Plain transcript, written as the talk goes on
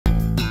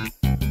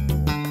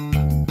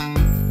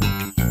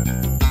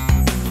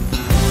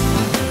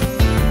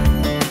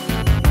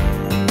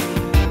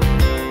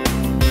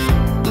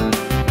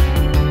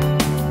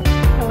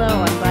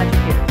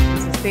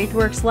Faith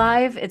Works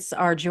Live. It's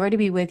our joy to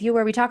be with you,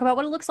 where we talk about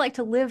what it looks like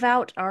to live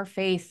out our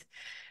faith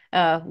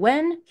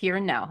when, here,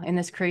 and now, in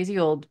this crazy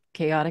old,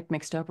 chaotic,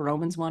 mixed up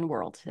Romans 1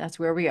 world. That's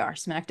where we are,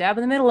 smack dab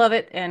in the middle of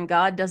it, and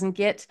God doesn't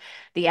get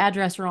the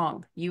address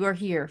wrong. You are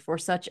here for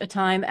such a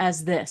time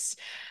as this.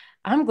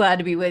 I'm glad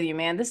to be with you,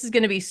 man. This is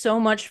going to be so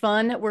much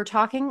fun. We're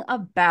talking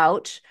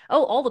about,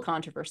 all the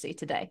controversy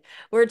today.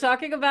 We're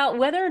talking about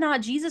whether or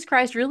not Jesus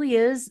Christ really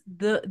is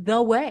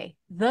the way,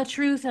 the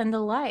truth, and the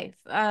life,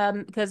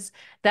 because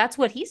that's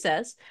what he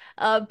says.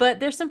 But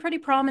there's some pretty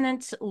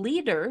prominent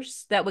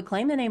leaders that would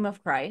claim the name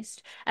of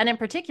Christ, and in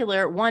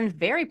particular, one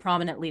very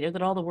prominent leader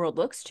that all the world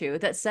looks to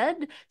that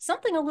said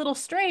something a little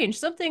strange,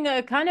 something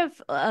kind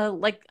of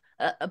like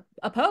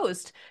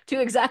opposed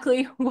to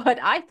exactly what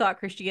I thought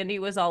Christianity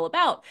was all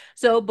about.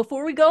 So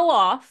before we go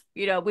off,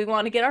 we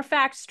want to get our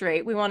facts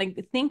straight. We want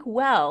to think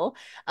well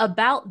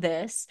about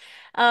this.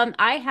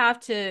 I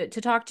have to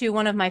talk to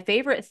one of my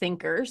favorite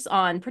thinkers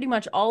on pretty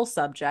much all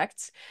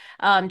subjects,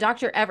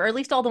 Dr. Everett, or at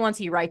least all the ones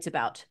he writes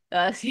about.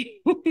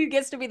 He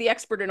gets to be the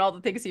expert in all the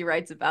things he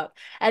writes about.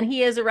 And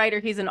he is a writer,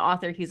 he's an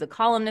author, he's a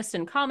columnist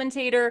and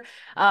commentator.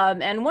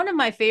 And one of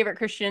my favorite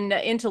Christian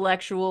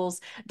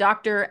intellectuals,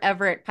 Dr.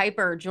 Everett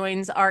Piper,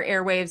 joins our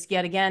airwaves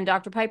yet again.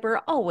 Dr. Piper,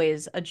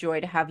 always a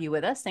joy to have you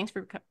with us. Thanks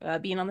for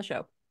being on the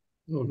show.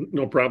 Oh,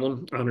 no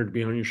problem. Honored to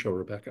be on your show,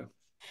 Rebecca.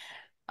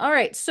 All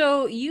right,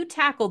 so you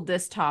tackled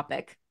this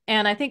topic,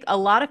 and I think a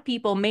lot of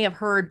people may have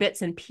heard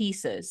bits and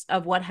pieces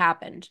of what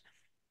happened.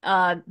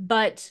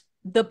 But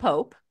the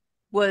Pope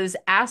was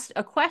asked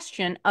a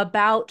question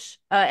about,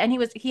 and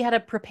he had a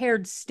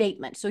prepared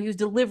statement, so he was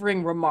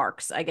delivering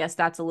remarks. I guess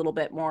that's a little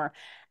bit more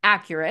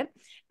accurate.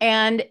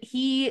 And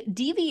he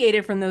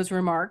deviated from those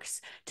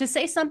remarks to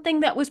say something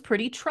that was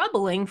pretty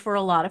troubling for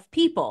a lot of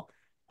people.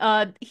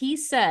 He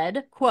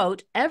said,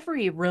 quote,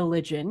 "Every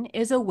religion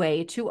is a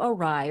way to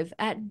arrive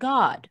at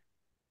God."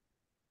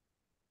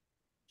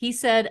 He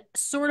said,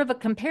 sort of a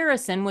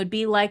comparison would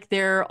be like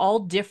they're all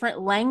different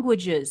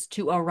languages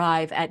to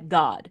arrive at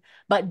God,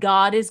 but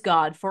God is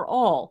God for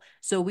all.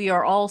 So we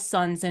are all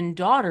sons and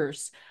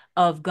daughters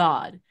of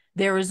God.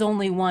 There is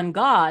only one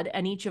God,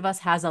 and each of us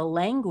has a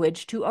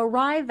language to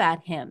arrive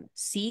at him.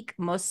 Sikh,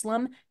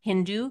 Muslim,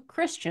 Hindu,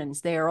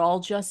 Christians, they are all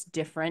just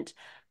different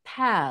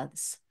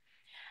paths.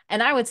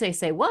 And I would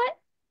say what?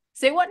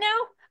 Say what now?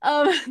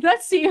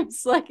 That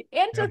seems like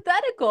Yeah.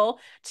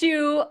 antithetical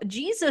to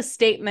Jesus'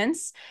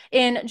 statements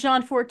in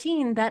John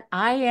 14 that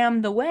I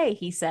am the way,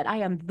 he said. I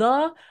am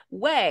the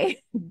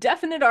way.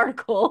 Definite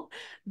article,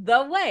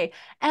 the way.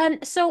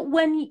 And so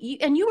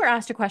you were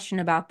asked a question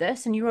about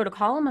this, and you wrote a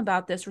column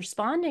about this,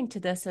 responding to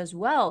this as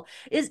well,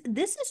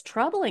 this is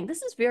troubling.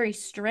 This is very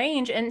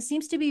strange, and it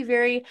seems to be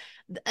very,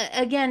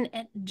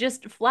 again,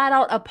 just flat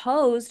out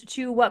opposed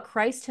to what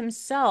Christ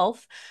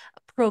himself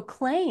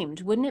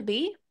proclaimed, wouldn't it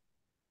be?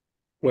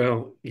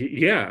 Well,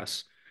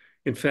 yes.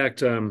 In fact,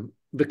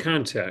 the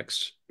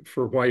context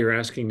for why you're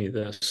asking me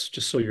this,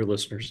 just so your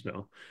listeners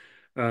know,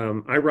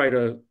 I write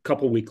a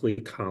couple weekly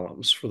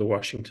columns for the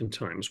Washington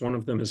Times. One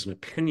of them is an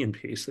opinion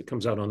piece that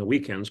comes out on the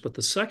weekends, but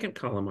the second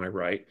column I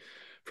write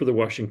for the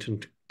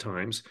Washington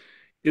Times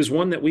is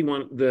one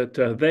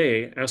that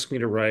they ask me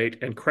to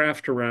write and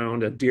craft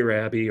around a Dear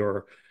Abby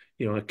or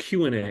a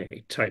Q&A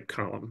type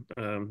column.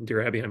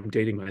 Dear Abby, I'm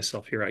dating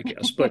myself here, I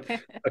guess, but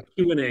a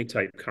Q&A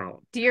type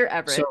column. Dear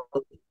Everett.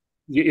 So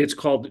it's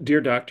called Dear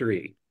Dr.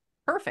 E.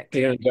 Perfect.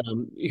 And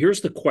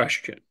here's the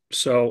question.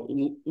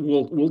 So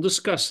we'll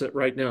discuss it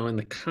right now in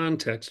the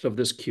context of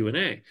this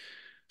Q&A.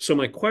 So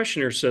my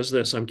questioner says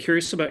this: I'm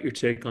curious about your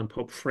take on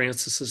Pope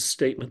Francis's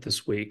statement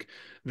this week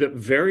that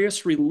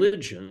various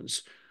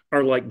religions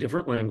are like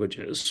different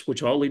languages,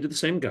 which all lead to the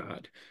same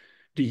God.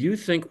 Do you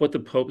think what the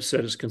Pope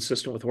said is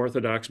consistent with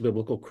Orthodox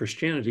biblical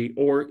Christianity,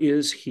 or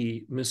is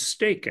he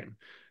mistaken?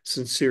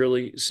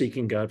 Sincerely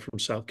seeking God from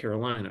South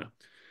Carolina.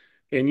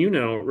 And you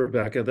know,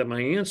 Rebecca, that my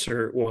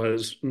answer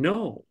was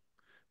no.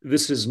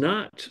 This is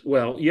not,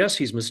 well, yes,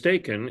 he's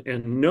mistaken,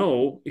 and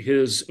no,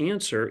 his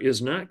answer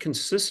is not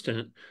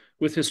consistent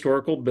with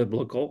historical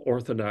biblical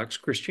Orthodox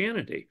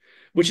Christianity,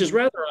 which is Mm-hmm.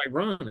 rather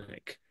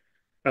ironic.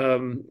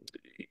 Um,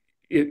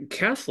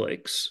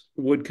 Catholics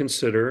would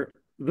consider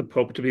the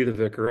Pope to be the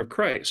vicar of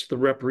Christ, the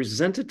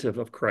representative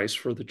of Christ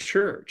for the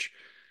church.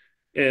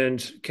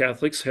 And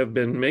Catholics have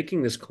been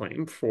making this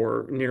claim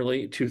for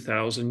nearly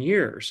 2,000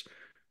 years.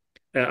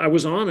 I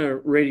was on a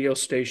radio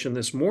station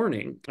this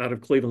morning out of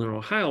Cleveland,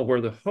 Ohio,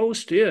 where the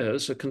host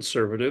is a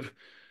conservative,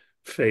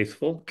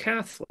 faithful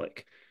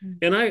Catholic.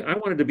 And I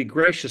wanted to be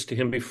gracious to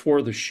him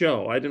before the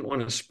show. I didn't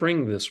want to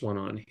spring this one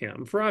on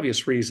him for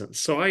obvious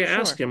reasons. So I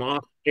asked Sure. him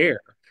off air,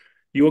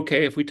 you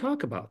okay if we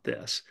talk about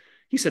this?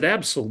 He said,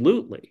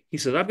 absolutely. He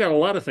said, I've got a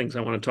lot of things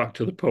I want to talk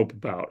to the Pope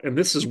about, and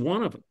this is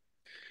one of them.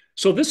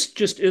 So this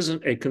just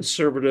isn't a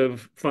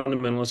conservative,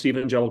 fundamentalist,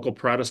 evangelical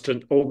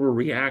Protestant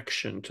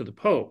overreaction to the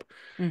Pope.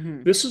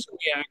 Mm-hmm. This is a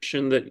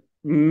reaction that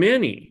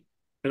many,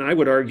 and I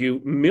would argue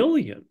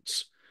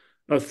millions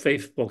of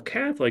faithful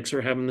Catholics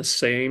are having the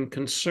same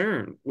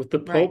concern with the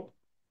Right. Pope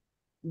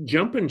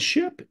jumping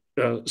ship,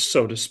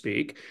 so to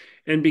speak,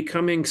 and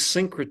becoming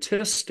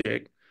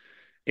syncretistic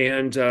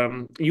and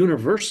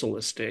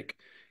universalistic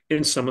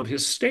in some of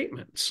his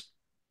statements.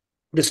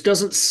 This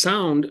doesn't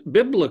sound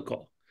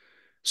biblical.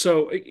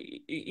 So,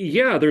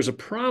 yeah, there's a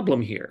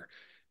problem here.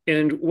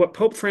 And what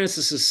Pope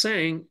Francis is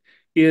saying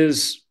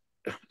is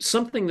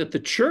something that the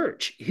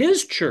church,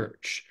 his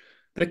church,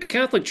 the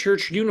Catholic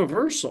Church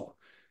Universal,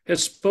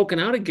 has spoken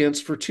out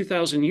against for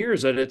 2,000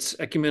 years at its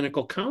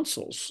ecumenical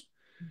councils.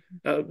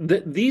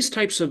 These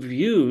types of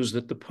views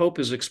that the Pope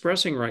is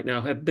expressing right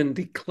now have been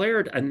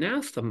declared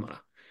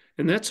anathema.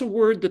 And that's a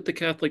word that the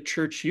Catholic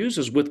Church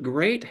uses with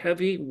great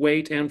heavy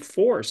weight and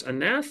force,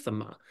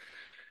 anathema.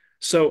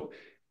 So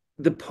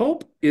the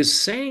Pope is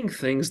saying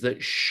things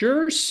that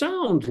sure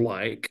sound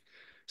like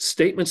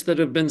statements that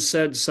have been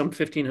said some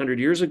 1,500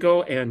 years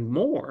ago and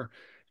more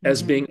as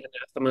Mm-hmm. being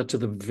anathema to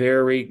the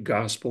very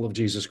gospel of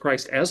Jesus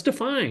Christ, as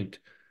defined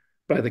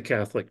by the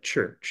Catholic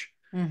Church.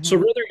 So Mm-hmm.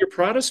 whether you're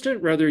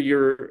Protestant, whether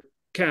you're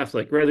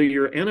Catholic, whether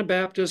you're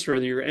Anabaptist,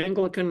 whether you're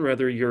Anglican,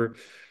 whether you're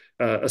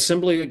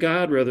Assembly of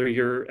God, whether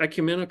you're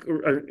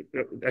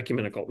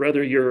ecumenical,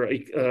 whether you're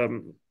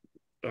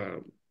uh,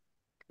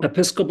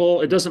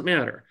 Episcopal, it doesn't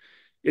matter.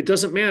 It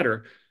doesn't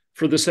matter.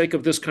 For the sake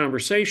of this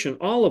conversation,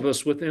 all of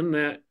us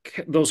within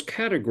those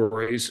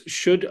categories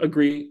should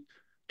agree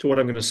to what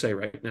I'm going to say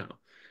right now.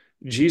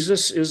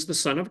 Jesus is the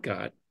Son of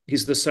God.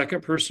 He's the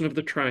second person of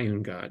the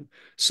triune God.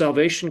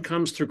 Salvation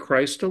comes through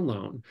Christ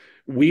alone.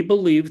 We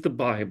believe the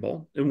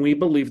Bible, and we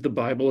believe the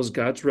Bible is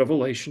God's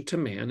revelation to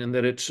man, and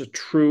that it's a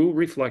true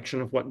reflection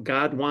of what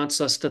God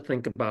wants us to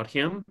think about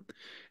Him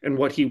and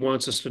what He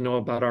wants us to know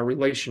about our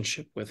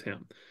relationship with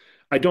Him.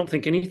 I don't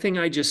think anything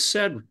I just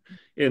said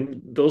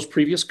in those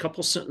previous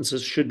couple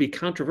sentences should be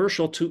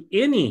controversial to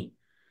any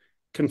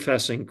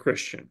confessing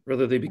Christian,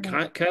 whether they be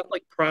Right.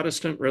 Catholic,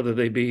 Protestant, whether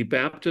they be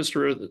Baptist,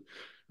 or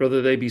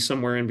whether they be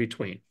somewhere in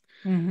between.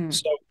 Mm-hmm.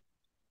 So,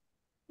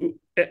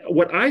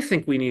 what I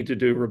think we need to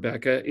do,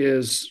 Rebecca,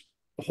 is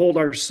hold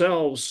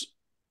ourselves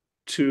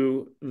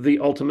to the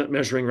ultimate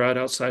measuring rod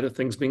outside of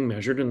things being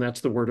measured, and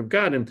that's the Word of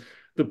God. And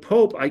the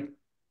Pope, I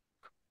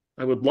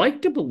would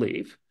like to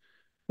believe,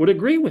 would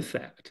agree with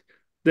that,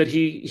 that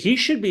he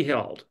should be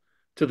held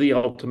to the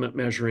ultimate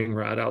measuring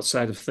rod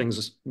outside of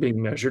things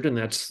being measured, and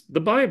that's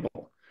the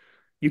Bible.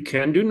 You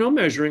can do no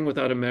measuring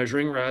without a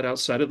measuring rod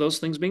outside of those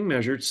things being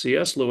measured.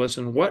 C.S. Lewis.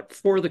 And what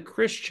for the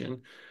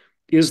Christian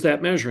is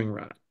that measuring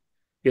rod?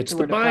 It's The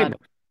the word of God.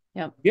 Bible.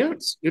 Yep.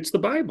 Yes, it's the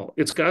Bible.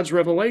 It's God's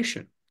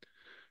revelation.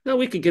 Now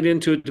we could get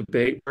into a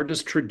debate. Where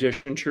does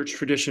tradition, church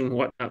tradition, and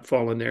whatnot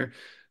fall in there?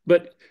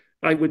 But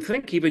I would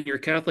think even your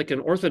Catholic and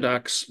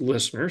Orthodox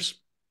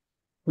listeners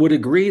would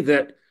agree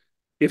that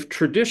if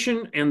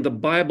tradition and the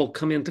Bible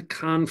come into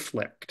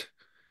conflict,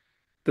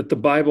 that the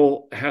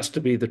Bible has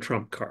to be the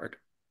trump card.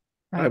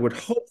 I Right. would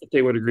hope that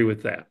they would agree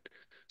with that.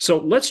 So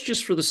let's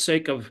just, for the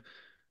sake of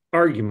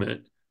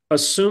argument,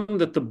 assume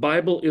that the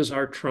Bible is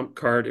our trump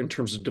card in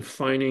terms of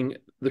defining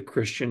the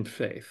Christian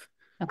faith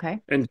Okay.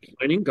 and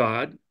defining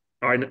God,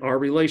 our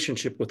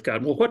relationship with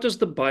God. Well, what does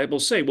the Bible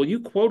say? Well, you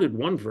quoted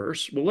one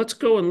verse. Well, let's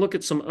go and look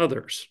at some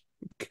others.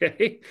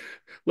 Okay.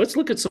 Let's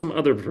look at some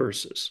other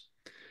verses.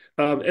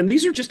 And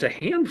these are just a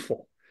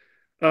handful.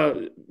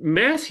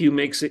 Matthew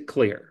makes it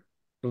clear.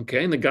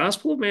 Okay. In the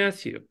Gospel of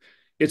Matthew,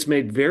 it's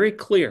made very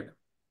clear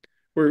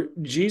where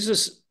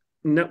Jesus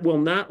will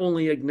not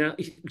only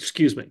acknowledge,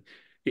 excuse me,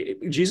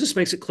 Jesus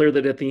makes it clear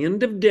that at the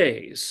end of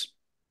days,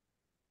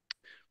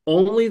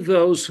 only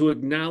those who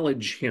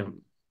acknowledge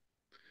him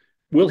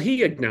will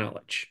he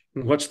acknowledge.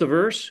 And what's the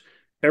verse?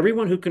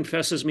 Everyone who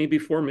confesses me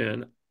before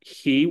men,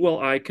 he will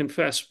I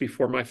confess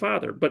before my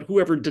Father. But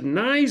whoever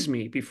denies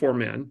me before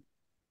men,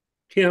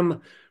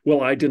 him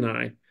will I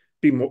deny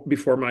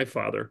before my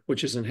Father,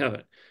 which is in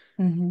heaven.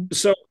 Mm-hmm.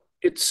 So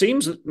it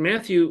seems that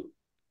Matthew,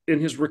 in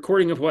his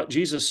recording of what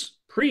Jesus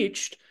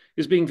preached,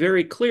 is being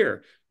very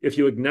clear. If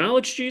you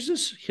acknowledge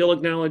Jesus, he'll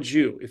acknowledge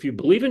you. If you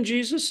believe in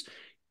Jesus,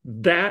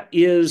 that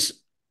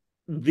is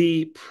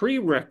the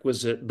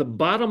prerequisite, the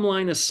bottom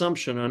line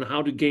assumption on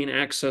how to gain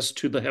access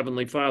to the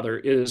Heavenly Father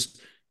is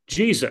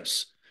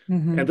Jesus.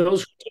 Mm-hmm. And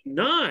those who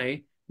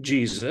deny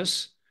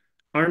Jesus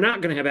are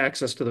not going to have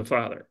access to the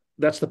Father.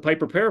 That's the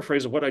Piper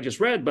paraphrase of what I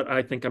just read, but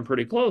I think I'm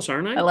pretty close,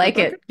 aren't I I, like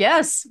Rebecca? it.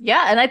 Yes.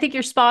 Yeah. And I think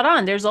you're spot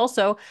on. There's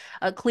also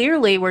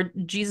clearly where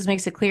Jesus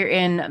makes it clear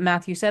in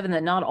Matthew 7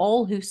 that not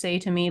all who say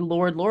to me,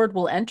 Lord, Lord,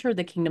 will enter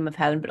the kingdom of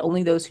heaven, but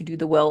only those who do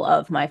the will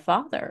of my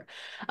Father.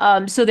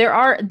 So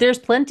there's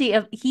plenty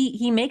of,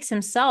 he makes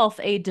himself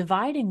a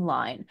dividing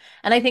line.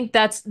 And I think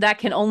that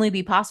can only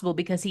be possible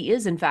because he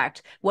is, in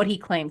fact, what he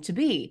claimed to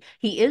be.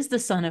 He is the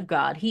Son of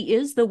God. He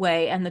is the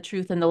way and the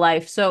truth and the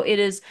life. So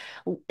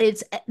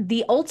it's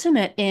the ultimate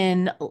legitimate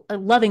in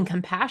loving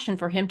compassion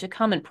for him to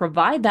come and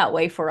provide that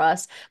way for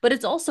us. But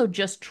it's also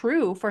just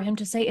true for him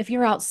to say, if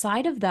you're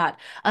outside of that,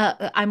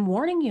 I'm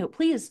warning you,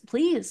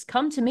 please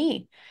come to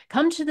me.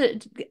 Come to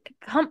the,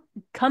 come,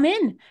 come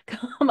in.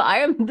 Come. I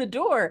am the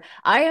door.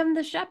 I am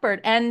the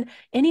shepherd. And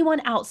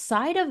anyone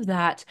outside of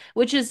that,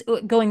 which is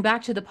going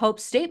back to the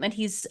Pope's statement,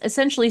 he's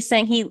essentially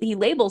saying he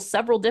labels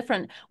several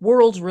different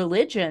world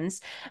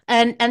religions,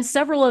 and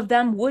several of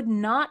them would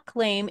not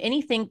claim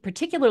anything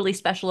particularly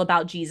special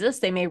about Jesus.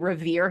 They may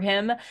revere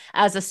him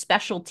as a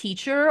special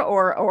teacher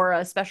or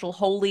a special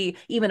holy,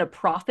 even a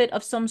prophet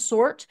of some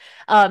sort,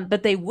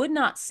 but they would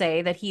not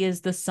say that he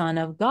is the Son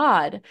of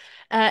God.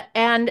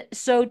 And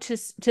so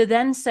to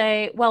then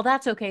say, well,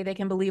 that's okay, they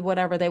can believe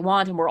whatever they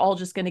want, and we're all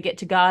just going to get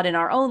to God in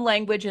our own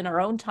language, in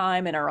our own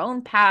time, in our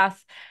own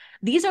path.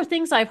 These are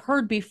things I've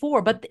heard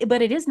before, but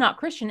it is not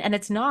Christian, and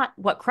it's not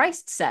what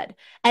Christ said.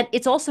 And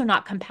it's also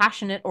not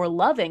compassionate or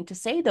loving to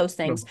say those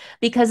things,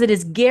 because it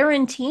is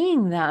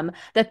guaranteeing them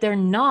that they're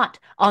not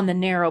on the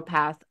narrow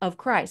path of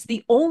Christ,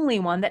 the only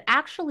one that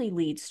actually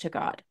leads to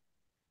God.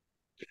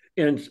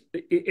 And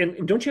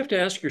don't you have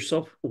to ask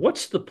yourself,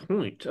 what's the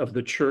point of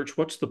the church?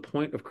 What's the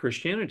point of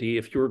Christianity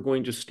if you're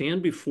going to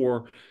stand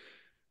before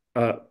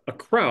a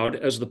crowd,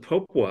 as the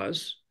Pope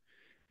was?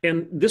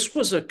 And this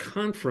was a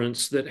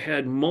conference that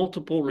had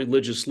multiple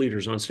religious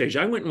leaders on stage.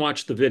 I went and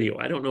watched the video.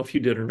 I don't know if you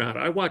did or not.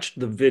 I watched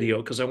the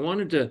video because I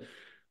wanted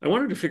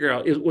to figure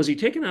out, was he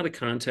taken out of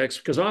context?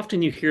 Because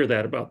often you hear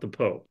that about the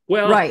Pope.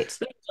 Well, Right.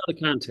 that's out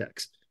of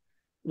context.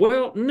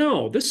 Well,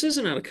 no, this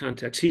isn't out of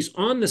context. He's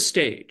on the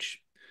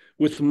stage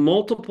with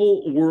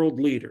multiple world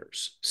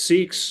leaders,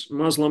 Sikhs,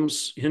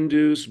 Muslims,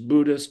 Hindus,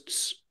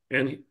 Buddhists,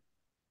 and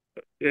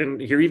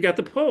here you've got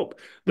the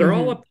Pope. They're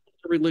all Mm-hmm. up in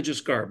the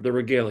religious garb, the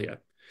regalia.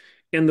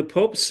 And the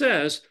Pope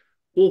says,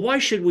 well, why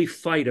should we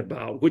fight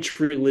about which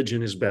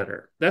religion is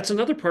better? That's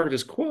another part of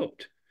his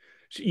quote.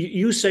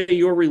 You say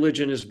your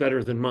religion is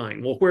better than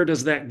mine. Well, where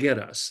does that get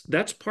us?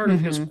 That's part of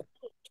his Mm-hmm. quote.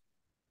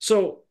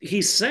 So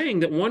he's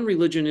saying that one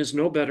religion is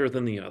no better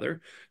than the other,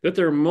 that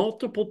there are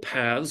multiple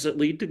paths that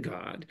lead to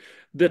God,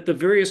 that the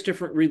various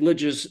different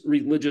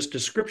religious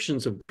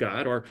descriptions of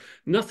God are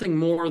nothing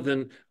more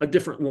than a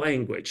different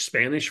language,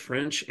 Spanish,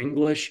 French,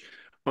 English,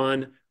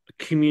 on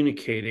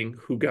communicating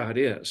who God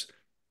is.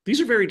 These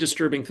are very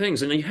disturbing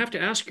things. And you have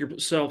to ask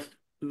yourself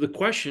the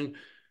question,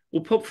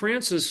 well, Pope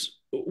Francis,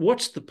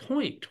 what's the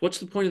point? What's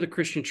the point of the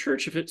Christian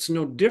church if it's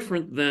no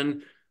different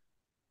than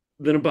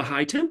a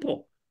Baha'i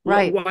temple?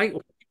 Right.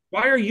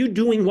 Why are you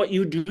doing what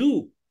you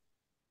do?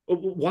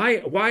 Why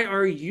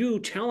are you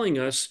telling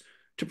us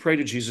to pray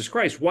to Jesus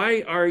Christ?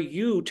 Why are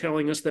you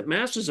telling us that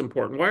Mass is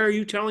important? Why are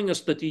you telling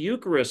us that the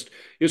Eucharist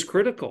is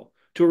critical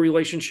to a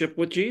relationship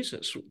with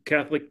Jesus?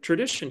 Catholic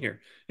tradition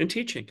here and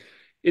teaching.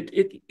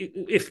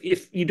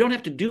 If you don't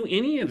have to do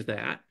any of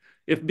that,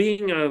 if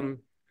being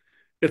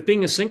if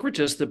being a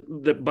syncretist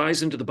that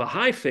buys into the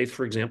Baha'i faith,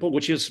 for example,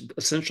 which is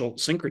essential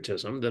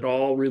syncretism, that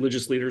all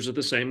religious leaders are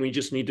the same, we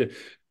just need to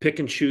pick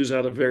and choose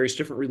out of various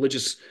different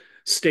religious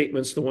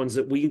statements, the ones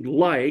that we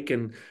like,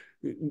 and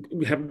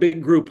have a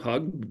big group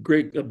hug,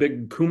 a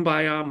big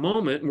kumbaya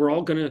moment, and we're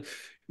all going to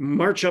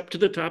march up to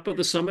the top of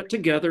the summit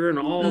together and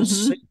all Mm-hmm.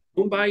 sing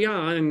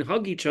kumbaya and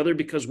hug each other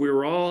because we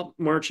were all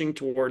marching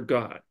toward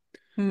God.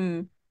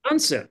 Hmm.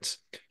 Nonsense.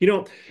 You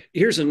know,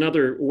 here's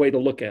another way to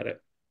look at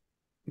it.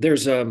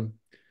 There's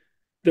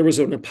there was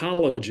an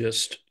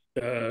apologist,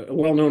 a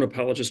well-known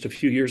apologist a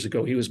few years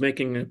ago. He was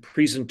making a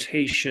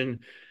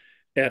presentation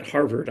at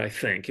Harvard, I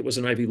think. It was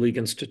an Ivy League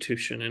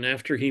institution. And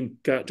after he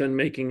got done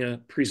making a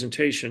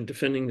presentation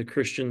defending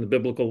the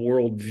biblical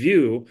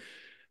worldview,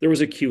 there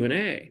was a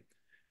Q&A.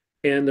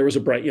 And there was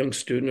a bright young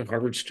student, a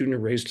Harvard student,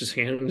 who raised his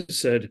hand and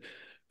said,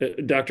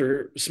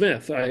 Dr.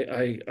 Smith,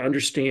 I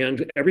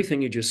understand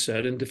everything you just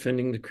said in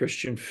defending the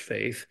Christian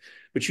faith,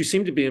 but you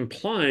seem to be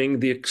implying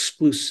the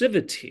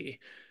exclusivity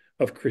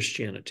of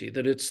Christianity,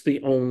 that it's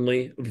the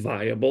only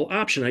viable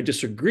option. I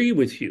disagree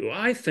with you.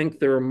 I think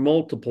there are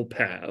multiple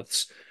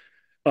paths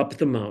up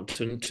the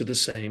mountain to the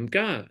same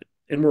God.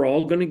 And we're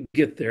all going to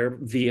get there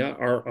via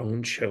our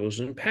own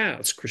chosen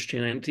paths.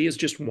 Christianity is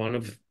just one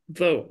of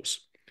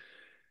those.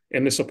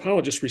 And this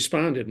apologist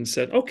responded and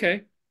said,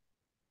 okay,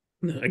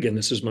 again,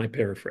 this is my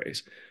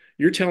paraphrase.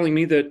 You're telling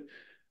me that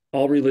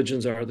all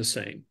religions are the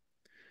same.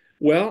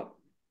 Well,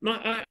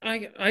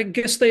 I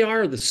guess they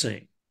are the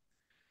same,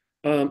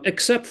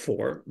 except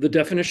for the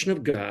definition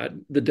of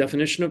God, the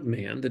definition of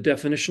man, the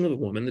definition of the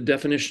woman, the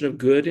definition of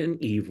good and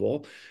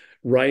evil,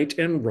 right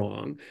and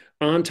wrong,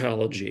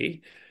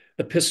 ontology,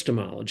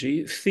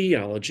 epistemology,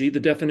 theology, the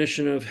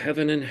definition of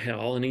heaven and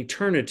hell and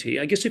eternity.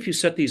 I guess if you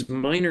set these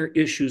minor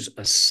issues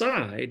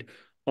aside,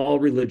 all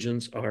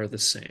religions are the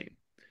same.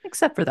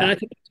 Except for And I that.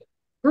 think it's a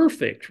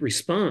perfect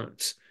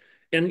response.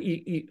 And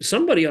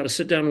somebody ought to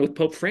sit down with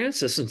Pope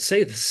Francis and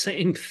say the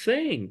same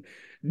thing.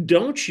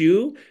 Don't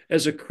you,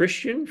 as a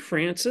Christian,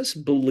 Francis,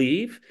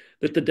 believe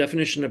that the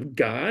definition of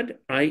God,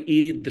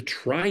 i.e., the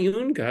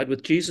triune God,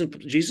 with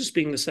Jesus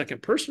being the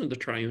second person of the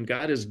triune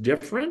God, is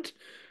different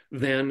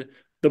than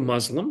the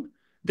Muslim,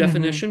 Hmm.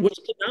 definition, which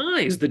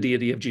denies the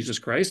deity of Jesus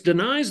Christ,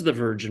 denies the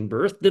virgin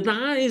birth,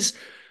 denies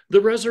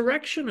the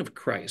resurrection of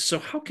Christ. So,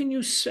 how can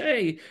you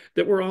say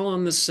that we're all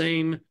on the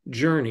same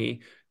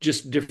journey,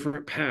 just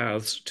different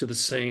paths to the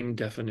same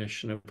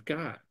definition of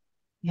God?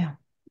 Yeah.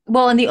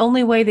 Well, and the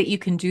only way that you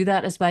can do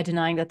that is by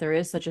denying that there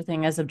is such a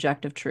thing as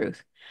objective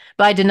truth.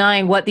 By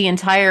denying what the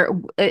entire,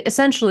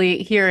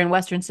 essentially here in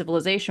Western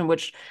civilization,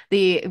 which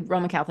the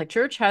Roman Catholic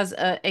Church has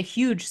a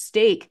huge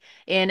stake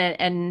in,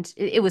 and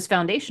it was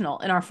foundational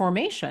in our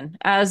formation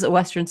as a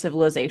Western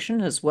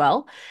civilization as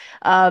well.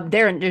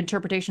 Their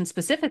interpretation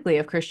specifically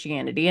of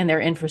Christianity and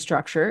their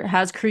infrastructure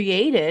has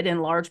created,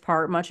 in large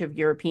part, much of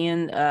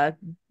European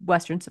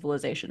Western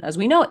civilization as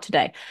we know it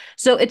today.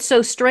 So it's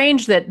so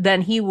strange that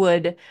then he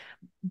would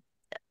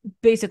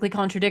basically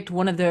contradict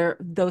one of their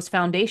those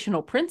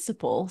foundational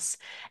principles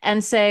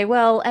and say,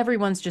 well,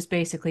 everyone's just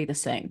basically the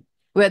same.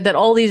 That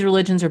all these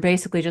religions are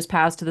basically just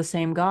paths to the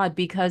same God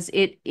because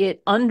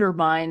it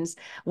undermines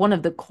one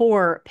of the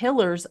core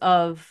pillars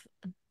of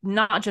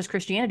not just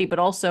Christianity, but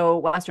also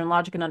Western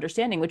logic and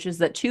understanding, which is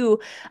that two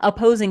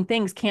opposing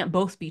things can't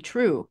both be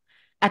true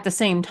at the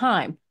same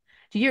time.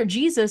 Here,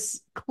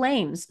 Jesus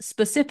claims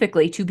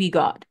specifically to be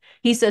God.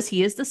 He says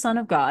he is the Son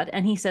of God,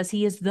 and he says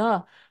he is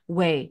the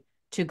way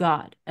to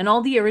God. And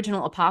all the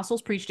original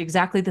apostles preached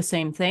exactly the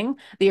same thing.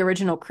 The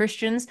original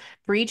Christians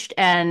preached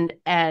and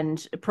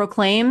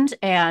proclaimed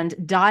and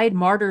died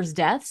martyrs'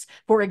 deaths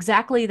for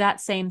exactly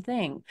that same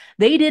thing.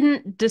 They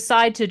didn't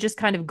decide to just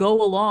kind of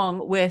go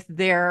along with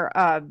their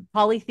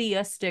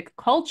polytheistic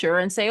culture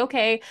and say,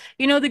 okay,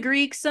 you know, the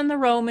Greeks and the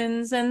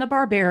Romans and the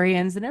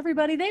barbarians and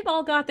everybody, they've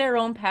all got their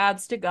own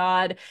paths to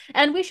God.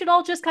 And we should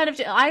all just kind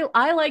of,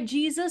 I like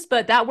Jesus,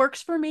 but that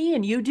works for me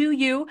and you do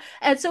you.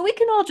 And so we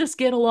can all just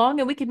get along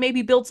and we could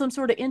maybe build some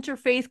sort of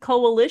interfaith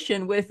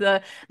coalition with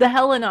the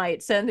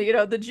Hellenites and you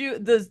know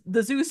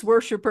the Zeus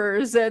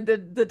worshippers and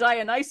the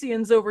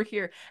Dionysians over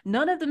here.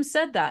 None of them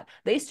said that.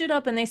 They stood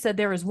up and they said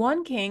there is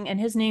one king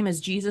and his name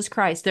is Jesus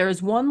Christ. There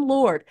is one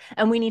Lord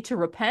and we need to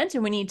repent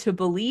and we need to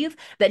believe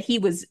that he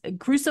was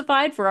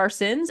crucified for our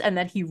sins and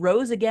that he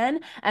rose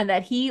again and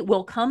that he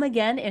will come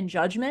again in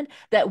judgment,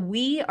 that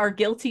we are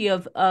guilty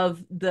of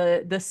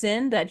the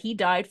sin that he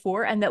died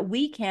for and that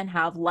we can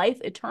have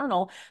life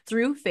eternal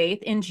through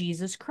faith in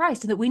Jesus Christ,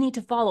 and that we need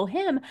to follow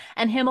him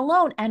and him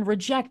alone and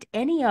reject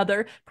any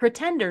other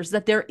pretenders,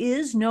 that there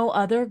is no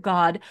other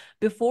God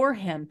before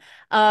him.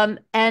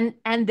 And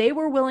they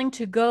were willing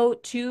to go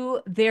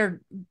to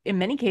their, in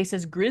many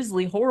cases,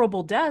 grisly,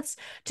 horrible deaths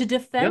to Yeah.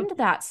 defend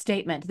that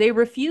statement. They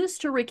refused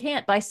to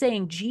recant by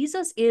saying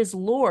Jesus is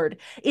Lord.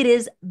 It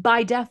is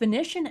by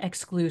definition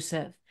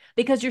exclusive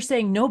because you're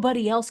saying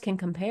nobody else can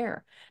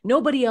compare.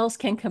 Nobody else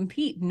can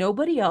compete.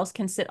 Nobody else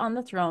can sit on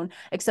the throne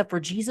except for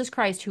Jesus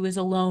Christ, who is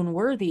alone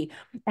worthy.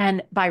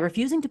 And by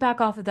refusing to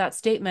back off of that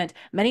statement,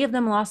 many of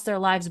them lost their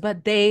lives,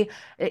 but they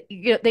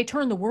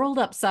turned the world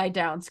upside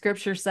down,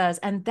 scripture says.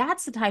 And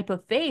that's the type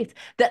of faith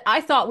that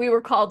I thought we were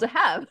called to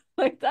have.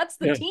 Like, that's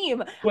the Yeah.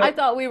 team I Well,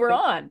 thought we were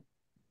on.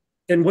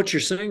 and what you're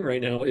saying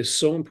right now is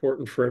so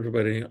important for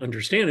everybody to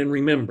understand. And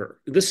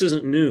remember, this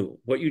isn't new.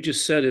 What you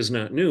just said is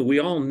not new. We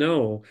all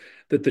know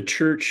that the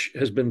church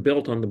has been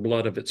built on the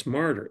blood of its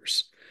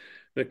martyrs.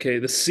 Okay,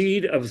 the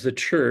seed of the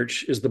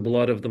church is the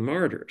blood of the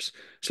martyrs.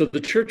 So the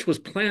church was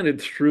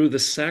planted through the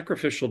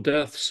sacrificial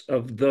deaths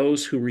of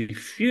those who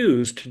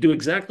refused to do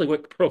exactly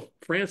what Pope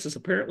Francis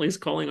apparently is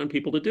calling on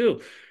people to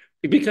do.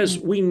 Because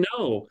Mhm. we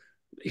know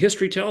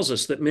history tells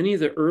us that many of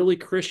the early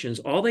Christians,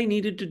 all they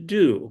needed to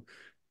do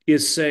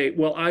is say,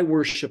 well, I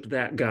worship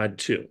that God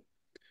too.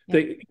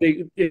 Yep.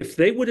 If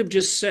they would have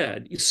just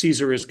said,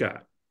 Caesar is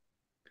God,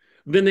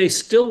 then they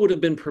still would have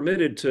been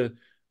permitted to,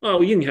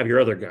 oh, you can have your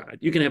other God.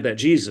 You can have that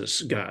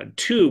Jesus God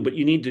too, but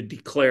you need to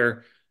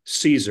declare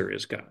Caesar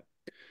is God.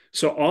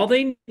 So all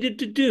they needed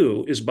to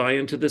do is buy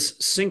into this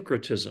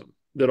syncretism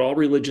that all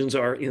religions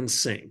are in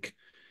sync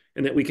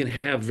and that we can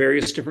have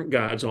various different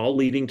gods all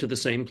leading to the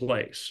same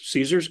place.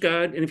 Caesar's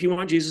God, and if you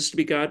want Jesus to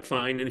be God,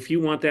 fine. And if you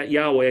want that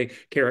Yahweh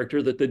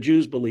character that the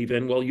Jews believe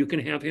in, well, you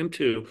can have him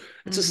too.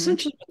 It's Mm-hmm.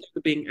 essentially what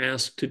they're being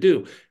asked to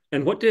do.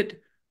 And what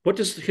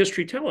does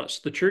history tell us?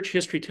 The church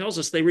history tells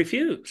us they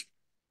refused.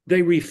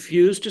 They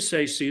refused to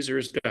say Caesar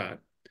is God.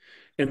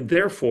 And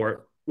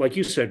therefore, like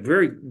you said,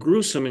 very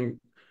gruesome and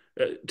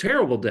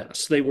terrible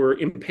deaths. They were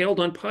impaled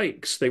on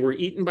pikes. They were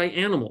eaten by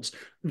animals.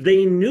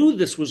 They knew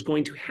this was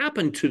going to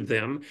happen to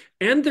them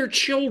and their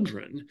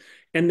children,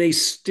 and they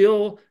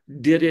still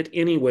did it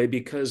anyway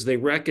because they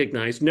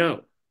recognized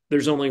no,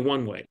 there's only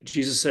one way.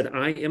 Jesus said,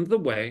 I am the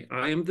way,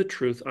 I am the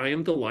truth, I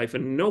am the life,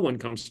 and no one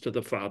comes to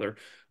the Father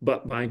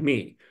but by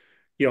me.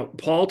 You know,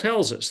 Paul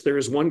tells us there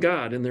is one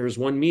God and there is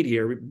one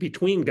mediator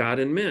between God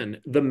and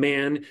men, the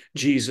man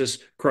Jesus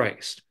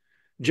Christ.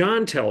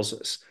 John tells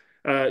us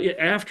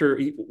after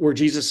where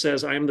Jesus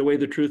says, I am the way,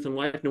 the truth, and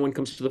life. No one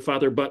comes to the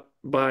Father but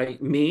by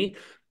me.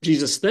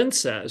 Jesus then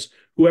says,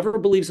 whoever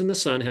believes in the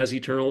Son has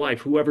eternal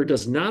life. Whoever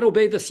does not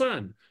obey the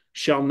Son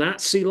shall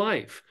not see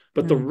life,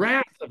 but the Mm.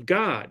 wrath of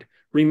God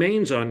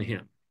remains on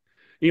him.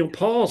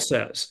 Paul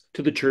says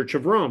to the Church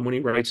of Rome when he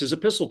writes his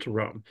epistle to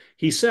Rome,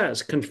 he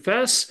says,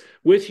 confess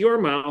with your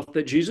mouth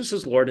that Jesus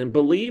is Lord and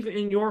believe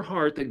in your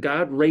heart that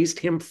God raised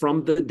him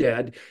from the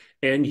dead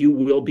and you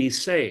will be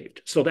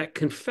saved. So that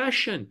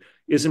confession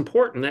is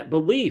important. That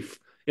belief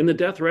in the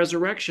death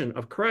resurrection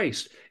of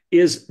Christ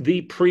is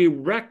the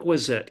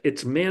prerequisite.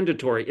 It's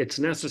mandatory. It's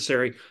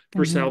necessary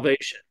for Mhm.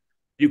 salvation.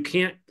 You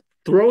can't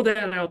throw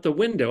that out the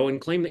window and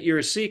claim that you're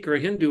a Sikh or a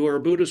Hindu or a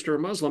Buddhist or a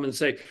Muslim and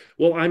say,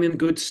 well, I'm in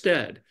good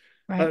stead.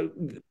 Right. Uh,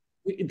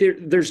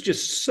 there's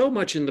just so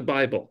much in the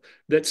Bible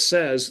that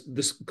says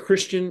this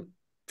Christian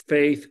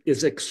faith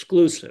is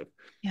exclusive.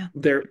 Yeah.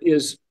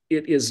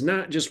 It is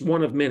not just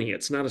one of many.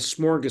 It's not a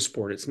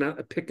smorgasbord. It's not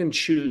a pick and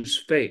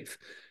choose faith.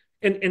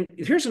 And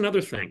here's another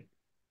thing,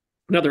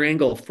 another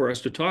angle for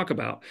us to talk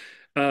about.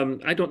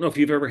 I don't know if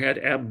you've ever had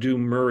Abdu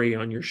Murray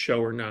on your show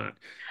or not.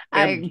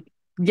 Ab, I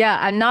yeah,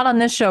 I'm not on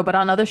this show, but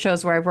on other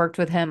shows where I've worked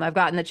with him, I've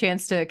gotten the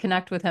chance to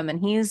connect with him, and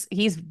he's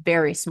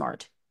very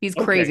smart. He's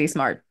okay, crazy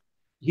smart.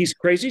 he's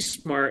crazy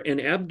smart. And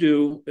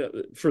Abdu,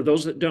 for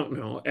those that don't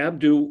know,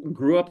 Abdu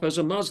grew up as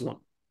a Muslim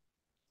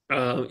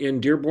in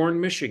Dearborn,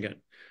 Michigan.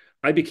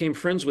 I became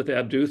friends with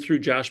Abdu through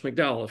Josh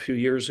McDowell a few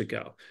years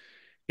ago.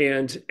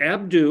 And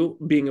Abdu,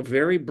 being a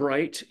very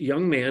bright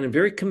young man and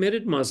very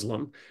committed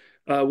Muslim,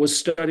 was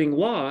studying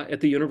law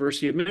at the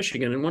University of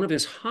Michigan. And one of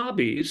his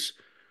hobbies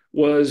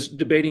was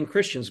debating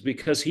Christians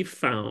because he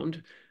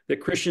found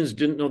that Christians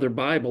didn't know their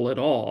Bible at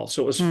all.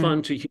 So it was Hmm.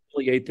 fun to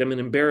humiliate them and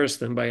embarrass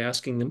them by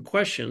asking them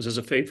questions. As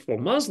a faithful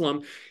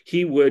Muslim,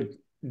 he would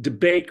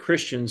debate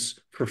Christians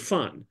for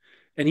fun.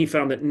 And he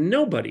found that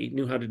nobody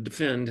knew how to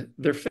defend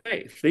their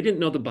faith. They didn't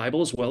know the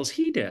Bible as well as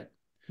he did.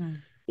 Hmm.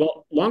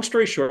 Well, long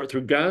story short,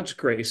 through God's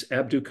grace,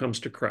 Abdu comes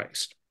to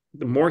Christ.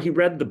 The more he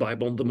read the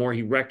Bible, the more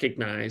he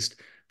recognized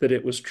that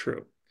it was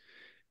true.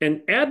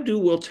 And Abdu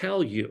will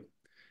tell you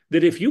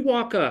that if you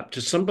walk up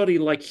to somebody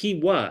like he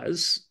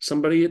was,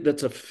 somebody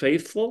that's a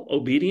faithful,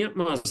 obedient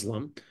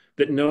Muslim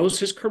that knows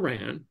his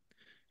Quran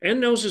and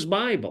knows his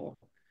Bible,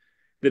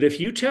 that if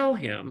you tell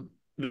him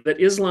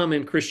that Islam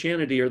and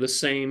Christianity are the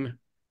same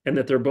and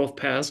that they're both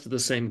paths to the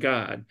same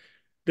God,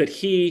 that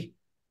he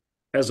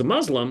as a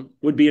Muslim,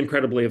 would be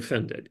incredibly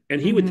offended.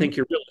 And he would Hmm. think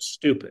you're really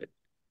stupid.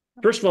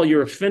 First of all,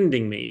 you're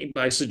offending me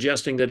by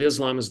suggesting that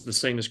Islam is the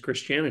same as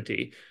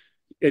Christianity.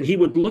 And he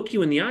would look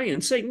you in the eye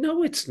and say,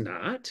 no, it's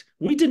not.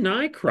 We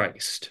deny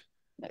Christ.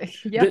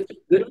 Yep.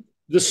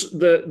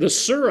 The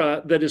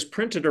surah that is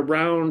printed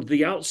around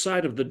the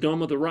outside of the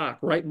Dome of the Rock,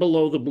 right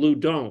below the blue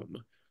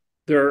dome,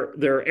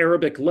 they're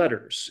Arabic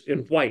letters in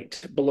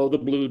white below the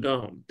blue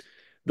dome.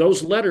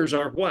 Those letters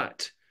are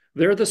what?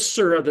 They're the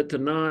surah that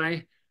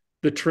deny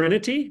the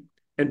Trinity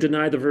and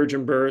deny the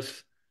virgin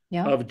birth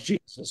Yep. of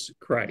Jesus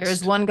There is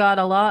Christ. one God,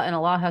 Allah, and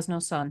Allah has no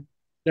son.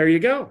 There you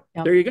go.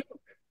 Yep. There you go.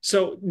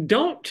 So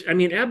I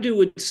mean, Abdu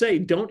would say,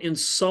 don't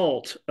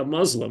insult a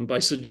Muslim by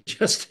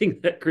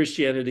suggesting that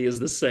Christianity is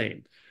the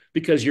same,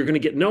 because you're going to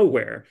get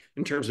nowhere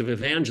in terms of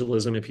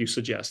evangelism if you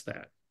suggest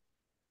that.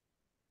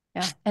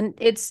 Yeah, and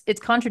it's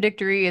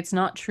contradictory. It's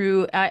not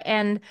true,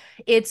 and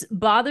it's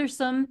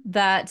bothersome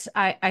that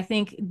I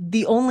think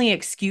the only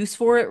excuse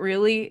for it,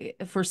 really,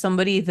 for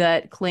somebody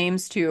that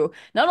claims to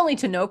not only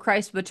to know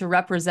Christ but to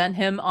represent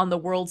Him on the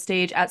world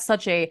stage at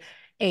such a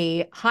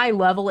high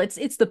level.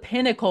 It's the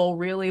pinnacle,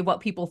 really, what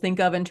people think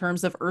of in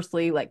terms of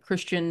earthly, like,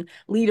 Christian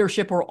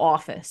leadership or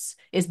office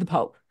is the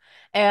Pope.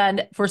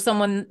 And for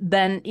someone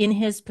then in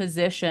his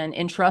position,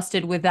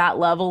 entrusted with that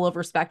level of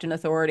respect and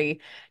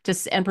authority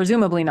and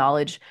presumably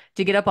knowledge,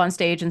 to get up on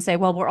stage and say,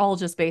 well, we're all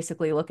just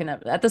basically looking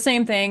at the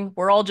same thing.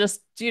 We're all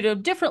just,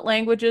 different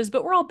languages,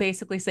 but we're all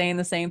basically saying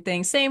the same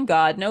thing, same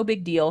God, no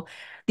big deal.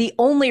 The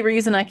only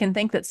reason I can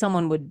think that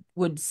someone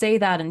would say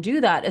that and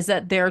do that is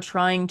that they're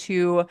trying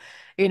to,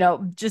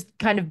 just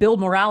kind of build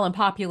morale and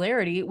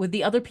popularity with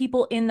the other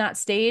people in that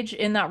stage,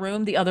 in that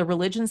room, the other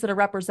religions that are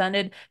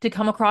represented, to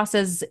come across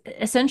as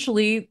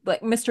essentially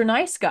like Mr.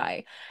 Nice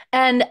Guy.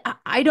 And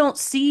I don't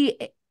see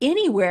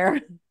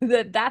anywhere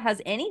that has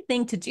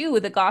anything to do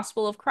with the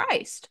gospel of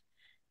Christ.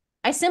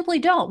 I simply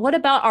don't. What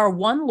about our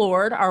one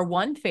Lord, our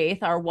one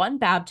faith, our one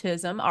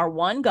baptism, our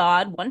one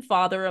God, one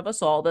Father of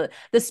us all,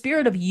 the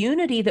spirit of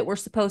unity that we're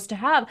supposed to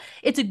have?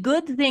 It's a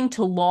good thing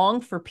to long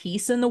for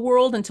peace in the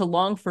world and to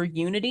long for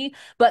unity,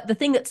 but the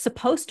thing that's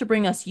supposed to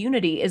bring us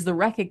unity is the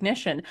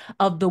recognition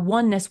of the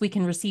oneness we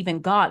can receive in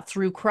God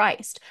through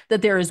Christ,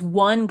 that there is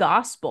one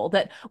gospel,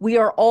 that we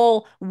are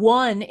all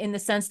one in the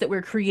sense that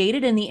we're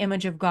created in the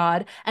image of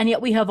God, and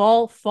yet we have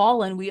all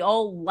fallen. We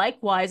all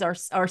likewise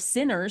are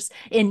sinners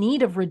in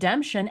need of redemption,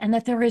 and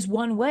that there is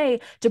one way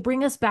to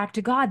bring us back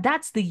to God.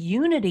 That's the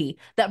unity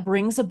that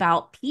brings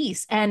about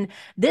peace. And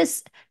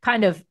this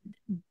kind of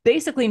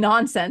basically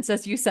nonsense,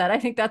 as you said. I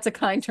think that's a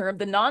kind term.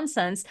 The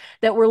nonsense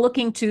that we're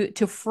looking to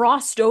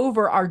frost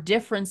over our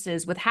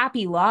differences with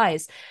happy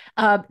lies.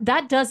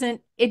 That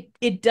doesn't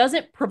it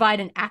doesn't provide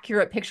an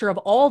accurate picture of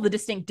all the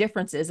distinct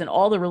differences in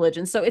all the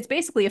religions. So it's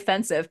basically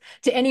offensive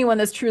to anyone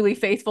that's truly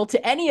faithful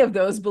to any of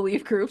those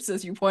belief groups,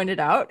 as you pointed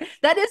out.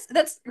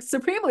 That's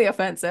supremely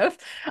offensive.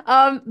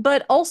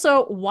 But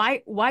also,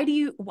 why are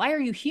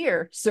you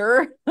here,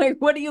 sir? Like,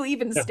 what do you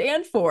even Yeah.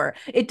 stand for?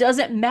 It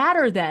doesn't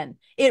matter then.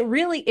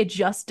 It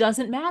just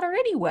doesn't matter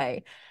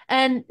anyway.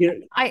 And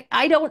You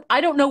know,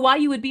 I don't know why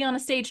you would be on a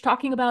stage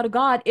talking about a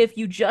God if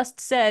you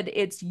just said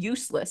it's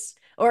useless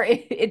or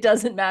it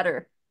doesn't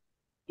matter.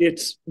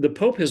 it's the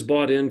Pope has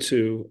bought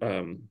into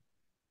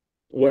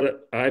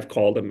what I've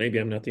called, and maybe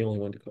I'm not the only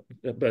one to call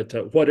it, but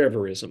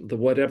whateverism, the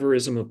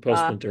whateverism of Uh,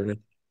 postmodernity.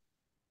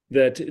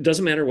 That it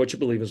doesn't matter what you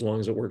believe as long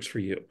as it works for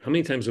you. How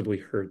many times have we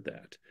heard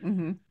that?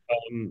 mhm.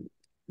 Um,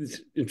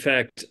 in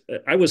fact,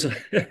 I was,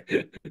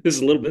 this is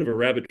a little bit of a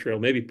rabbit trail,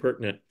 maybe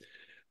pertinent.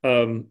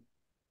 Um,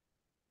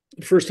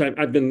 First time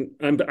I've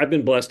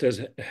been blessed,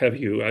 as have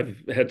you. I've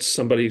had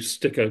somebody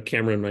stick a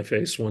camera in my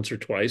face once or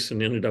twice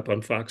and ended up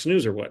on Fox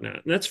News or whatnot.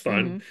 And that's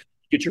fun. Mhm.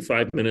 Get your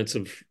 5 minutes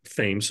of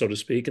fame, so to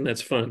speak, and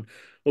that's fun.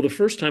 Well, the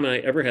first time I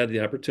ever had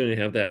the opportunity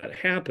to have that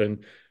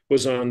happen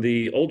was on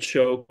the old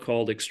show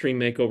called Extreme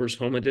Makeovers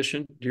Home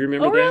Edition. Do you Oh,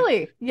 remember that?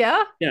 really?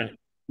 Yeah. Yeah.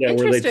 Yeah,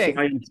 where they'd Interesting.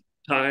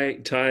 fly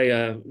and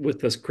tie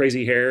with this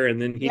crazy hair,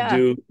 and then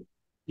Yeah.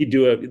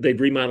 they'd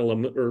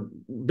remodel or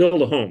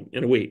build a home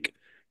in a week.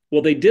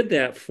 Well, they did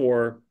that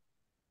for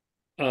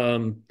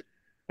um,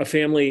 a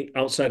family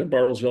outside of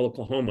Bartlesville,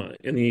 Oklahoma,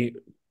 in the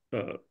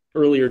uh,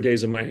 earlier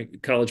days of my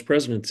college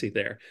presidency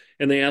there.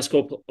 And they asked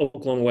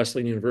Oklahoma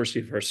Wesleyan University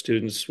if our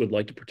students would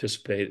like to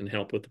participate and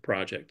help with the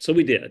project. So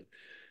we did.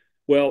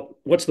 Well,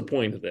 what's the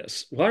point of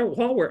this?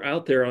 While we're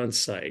out there on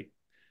site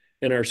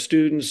and our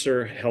students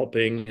are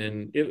helping,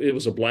 and it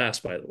was a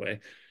blast, by the way.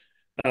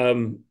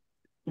 Um,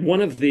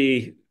 One of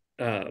the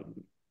uh,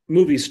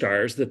 movie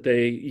stars that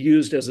they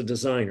used as a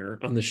designer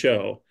on the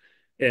show,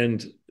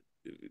 and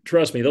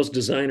trust me, those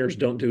designers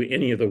don't do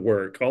any of the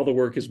work. All the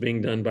work is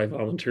being done by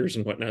volunteers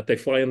and whatnot. They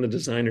fly in the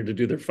designer to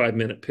do their 5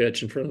 minute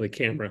pitch in front of the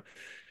camera.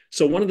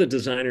 So one of the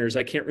designers,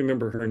 I can't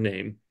remember her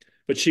name,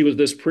 but she was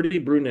this pretty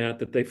brunette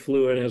that they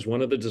flew in as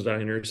one of the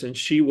designers, and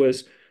she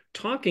was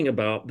talking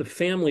about the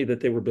family that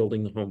they were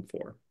building the home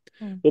for.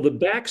 Mm. Well, the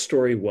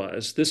backstory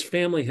was this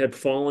family had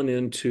fallen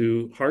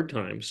into hard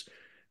times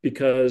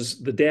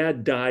because the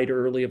dad died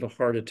early of a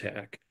heart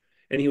attack,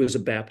 and he was a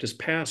Baptist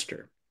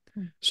pastor.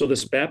 Mm. So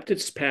this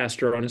Baptist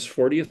pastor on his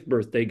 40th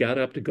birthday got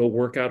up to go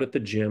work out at the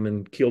gym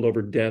and keeled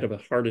over dead of a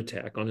heart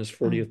attack on his Mm.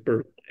 40th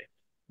birthday.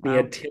 He Wow.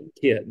 had 10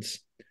 kids.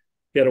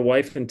 He had a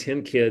wife and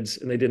 10 kids,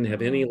 and they didn't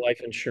have any Oh,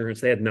 life insurance.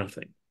 They had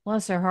nothing.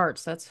 bless their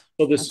hearts. So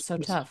That's so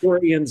the tough.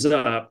 story ends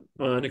up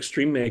on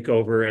Extreme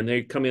Makeover, and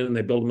they come in and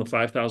they build them a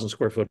 5,000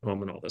 square foot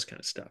home and all this kind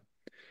of stuff.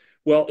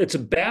 Well, it's a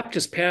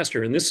Baptist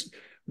pastor, and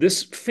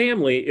this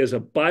family is a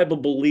Bible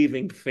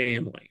believing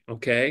family.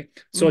 Okay,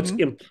 so it's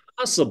Hmm.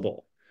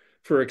 impossible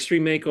for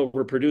Extreme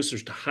Makeover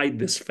producers to hide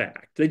this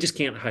fact. They just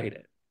can't hide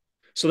it.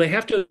 So they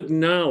have to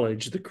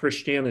acknowledge the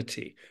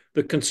Christianity,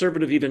 the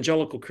conservative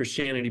evangelical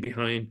Christianity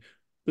behind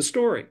the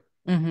story.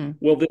 Hmm.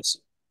 Well,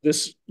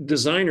 this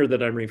designer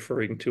that I'm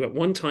referring to at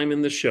one time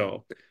in the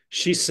show,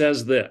 she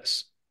says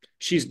this.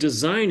 She's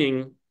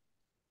designing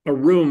a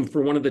room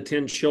for one of the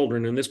 10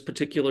 children, and this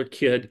particular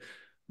kid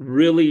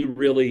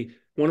really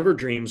one of her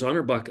dreams on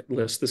her bucket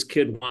list, this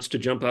kid wants to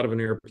jump out of an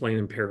airplane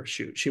and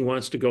parachute. She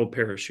wants to go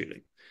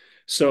parachuting.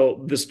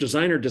 So this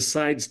designer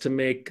decides to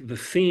make the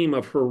theme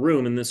of her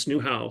room in this new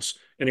house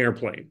an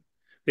airplane.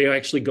 They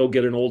actually go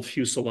get an old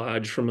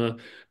fuselage from a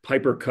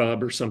Piper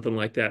Cub or something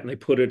like that, and they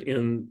put it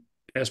in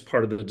as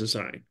part of the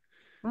design.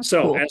 That's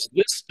So cool. as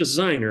this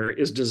designer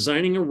is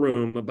designing a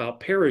room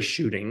about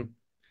parachuting,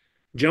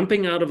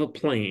 jumping out of a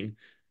plane,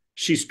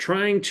 she's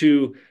trying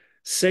to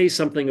say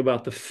something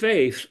about the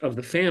faith of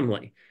the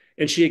family.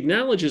 And she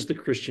acknowledges the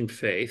Christian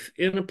faith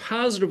in a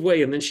positive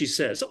way. And then she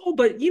says, oh,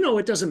 but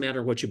it doesn't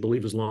matter what you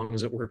believe as long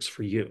as it works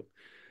for you.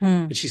 Hmm.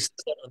 And she says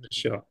that on the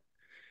show.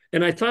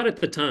 And I thought at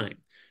the time,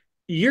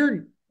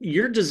 you're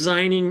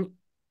designing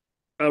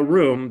a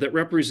room that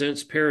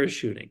represents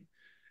parachuting.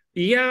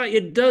 Yeah,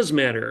 it does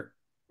matter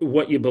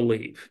what you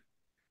believe.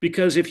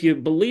 Because if you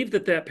believe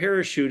that that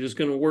parachute is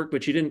going to work,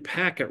 but you didn't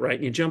pack it right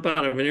and you jump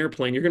out of an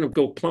airplane, you're going to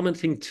go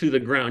plummeting to the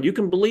ground. You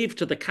can believe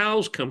till the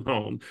cows come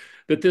home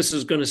that this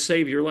is going to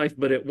save your life,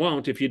 but it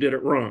won't if you did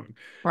it wrong.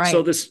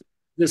 So Right.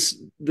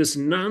 this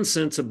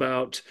nonsense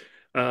about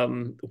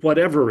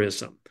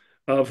whateverism,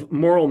 of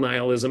moral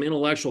nihilism,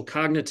 intellectual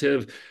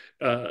cognitive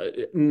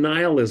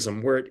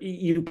nihilism, where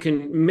you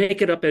can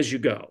make it up as you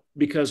go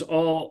because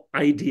all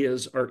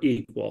ideas are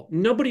equal.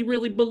 Nobody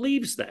really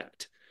believes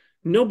that.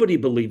 Nobody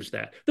believes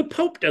that. The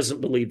Pope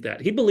doesn't believe that.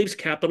 He believes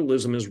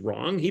capitalism is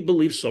wrong. He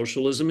believes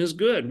socialism is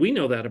good. We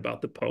know that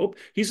about the Pope.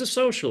 He's a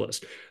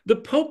socialist. The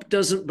Pope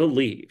doesn't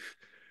believe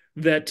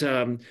that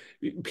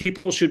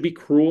people should be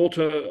cruel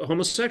to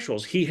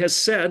homosexuals. He has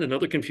said,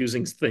 another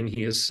confusing thing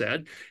he has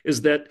said,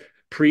 is that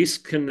priests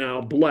can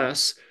now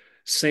bless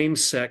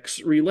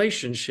same-sex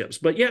relationships,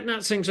 but yet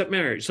not same-sex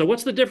marriage. So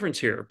what's the difference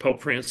here,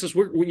 Pope Francis?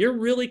 You're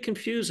really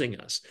confusing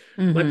us.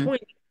 My Hmm.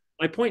 point,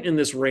 my point in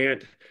this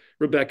rant,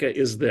 Rebecca,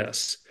 is the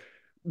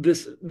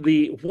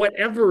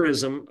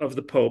whateverism of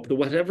the Pope, the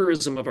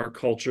whateverism of our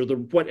culture, the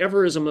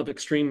whateverism of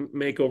Extreme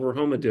Makeover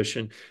Home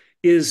Edition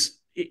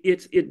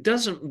it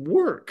doesn't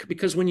work,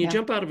 because when you Yeah.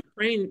 jump out of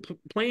a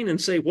plane and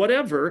say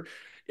whatever,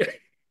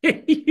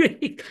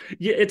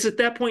 it's at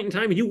that point in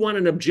time you want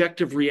an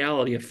objective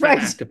reality, a Right.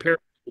 fact, a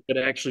paradigm that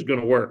actually is going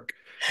to work.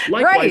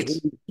 Likewise, Right. when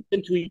you get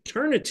into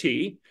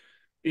eternity,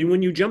 and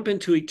when you jump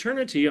into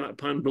eternity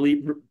upon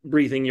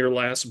breathing your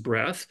last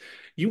breath,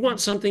 you want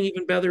something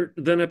even better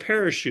than a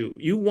parachute.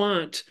 You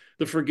want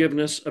the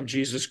forgiveness of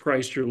Jesus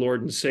Christ, your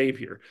Lord and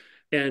Savior.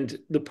 And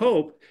the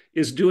Pope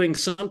is doing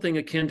something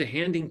akin to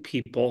handing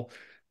people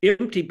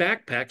empty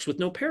backpacks with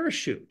no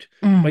parachute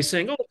by Mm.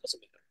 saying, oh, it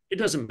doesn't matter. It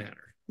doesn't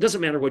matter. It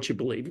doesn't matter what you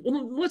believe.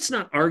 Well, let's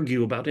not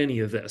argue about any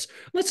of this.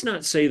 Let's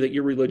not say that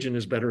your religion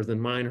is better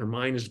than mine or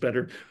mine is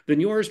better than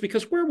yours,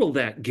 because where will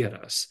that get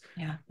us?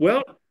 Yeah.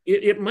 Well,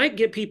 it might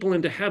get people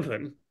into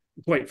heaven,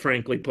 quite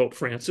frankly, Pope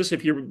Francis,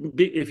 if you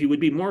would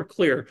be more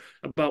clear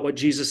about what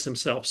Jesus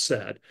himself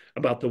said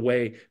about the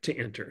way to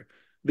enter.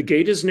 The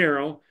gate is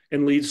narrow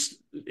and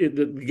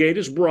the gate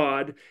is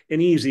broad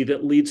and easy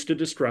that leads to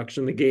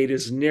destruction. The gate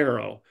is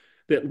narrow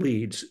that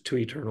leads to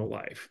eternal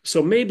life. So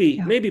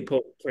Yeah. maybe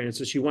Pope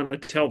Francis, you want to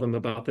tell them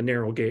about the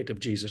narrow gate of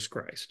Jesus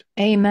Christ.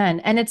 Amen.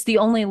 And it's the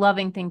only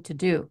loving thing to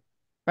do,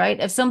 right?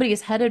 If somebody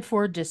is headed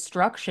for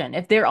destruction,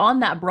 if they're on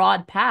that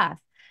broad path,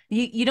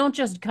 you don't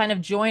just kind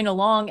of join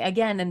along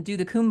again and do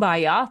the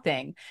kumbaya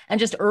thing and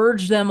just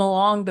urge them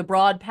along the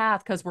broad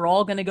path because we're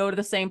all going to go to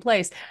the same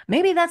place.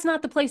 Maybe that's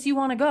not the place you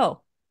want to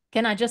go.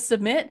 Can I just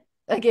submit?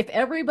 Like, if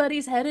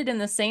everybody's headed in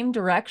the same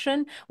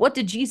direction, what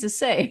did Jesus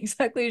say?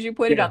 Exactly as you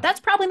pointed Yeah, out. That's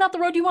probably not the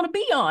road you want to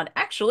be on.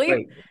 Actually,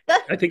 right.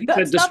 I think he said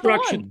that's not the one.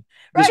 destruction.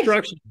 Right.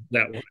 Destruction is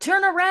that one.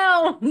 Turn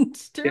around.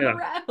 Turn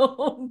Yeah.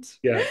 around.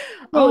 Yeah.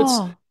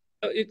 Well,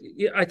 Oh.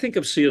 yeah, I think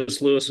of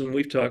C.S. Lewis, and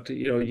we've talked,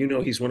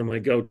 he's one of my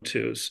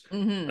go-tos.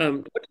 Hmm.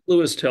 What did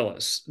Lewis tell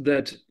us?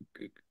 That,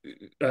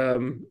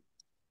 um,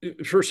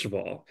 first of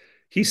all,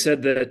 he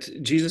said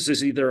that Jesus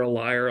is either a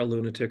liar, a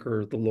lunatic,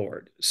 or the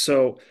Lord.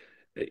 So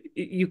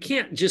you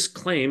can't just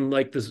claim,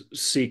 like the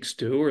Sikhs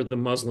do or the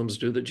Muslims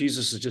do, that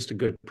Jesus is just a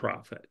good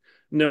prophet.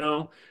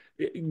 No,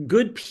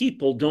 good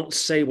people don't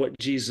say what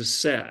Jesus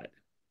said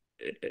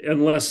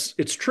unless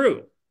it's true.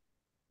 You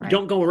Right.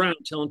 don't go around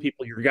telling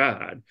people you're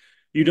God.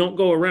 You don't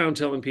go around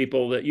telling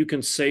people that you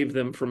can save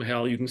them from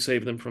hell, you can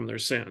save them from their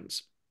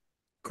sins.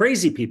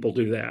 Crazy people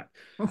do that.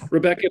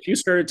 Rebecca, if you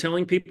started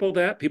telling people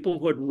that, people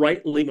would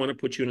rightly want to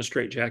put you in a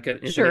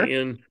straitjacket and Sure.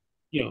 in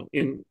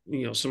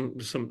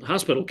some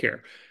hospital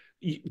care.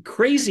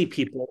 Crazy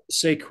people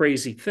say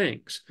crazy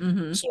things.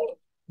 Hmm. So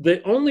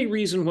the only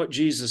reason what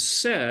Jesus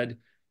said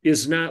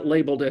is not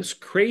labeled as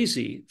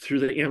crazy through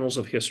the annals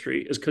of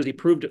history is because he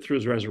proved it through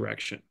his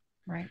resurrection.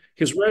 Right.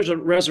 His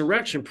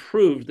resurrection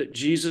proved that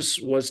Jesus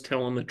was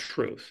telling the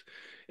truth,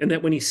 and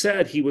that when he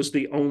said he was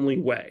the only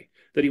way,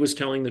 that he was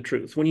telling the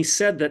truth. When he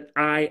said that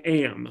I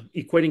am,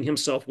 equating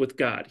himself with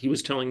God, he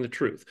was telling the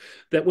truth.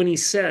 That when he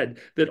said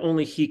that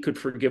only he could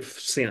forgive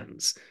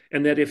sins,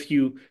 and that if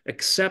you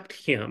accept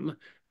him,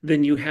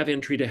 then you have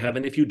entry to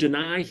heaven. If you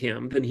deny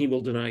him, then he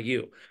will deny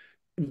you.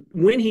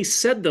 When he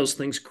said those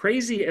things,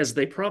 crazy as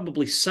they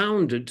probably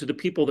sounded to the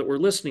people that were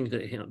listening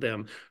to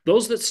them,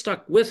 those that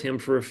stuck with him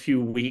for a few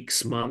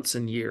weeks, months,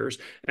 and years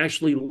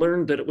actually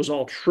learned that it was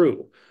all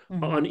true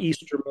Hmm. on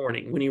Easter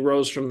morning when he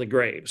rose from the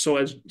grave. So,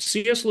 as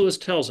C.S. Lewis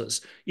tells us,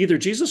 either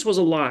Jesus was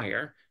a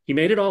liar, he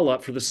made it all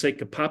up for the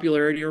sake of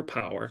popularity or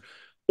power,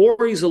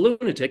 or he's a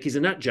lunatic, he's a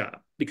nut job,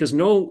 because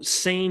no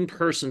sane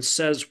person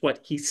says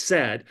what he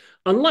said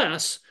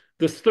unless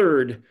the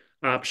third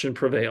option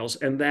prevails,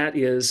 and that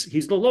is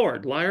he's the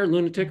Lord, liar,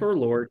 lunatic, Yeah. or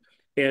Lord,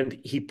 and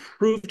he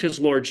proved his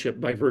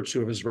lordship by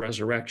virtue of his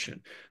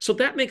resurrection. So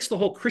that makes the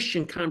whole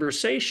Christian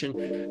conversation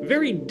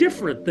very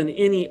different than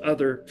any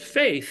other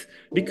faith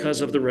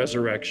because of the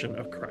resurrection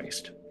of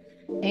Christ.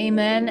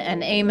 Amen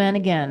and amen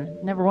again.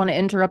 Never want to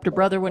interrupt a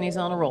brother when he's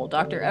on a roll.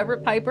 Dr.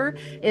 Everett Piper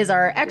is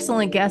our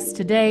excellent guest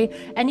today,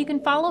 and you can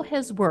follow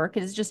his work.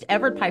 It is just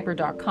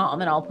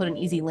everettpiper.com, and I'll put an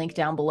easy link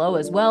down below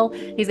as well.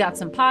 He's got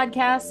some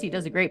podcasts. He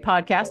does a great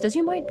podcast, as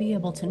you might be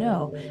able to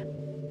know.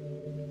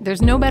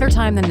 There's no better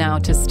time than now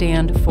to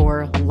stand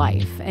for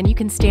life, and you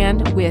can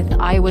stand with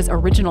Iowa's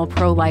original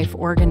pro-life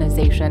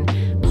organization,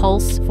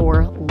 Pulse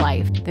for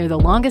Life. They're the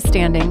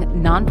longest-standing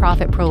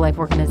nonprofit pro-life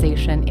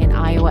organization in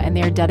Iowa, and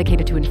they are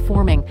dedicated to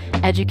informing,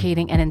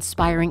 educating, and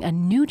inspiring a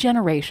new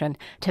generation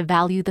to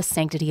value the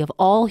sanctity of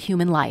all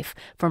human life,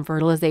 from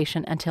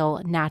fertilization until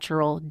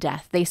natural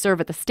death. They serve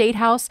at the State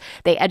House.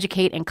 They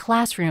educate in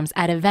classrooms,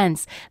 at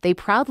events. They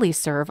proudly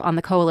serve on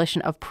the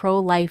coalition of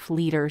pro-life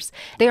leaders.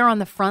 They are on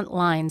the front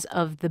lines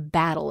of the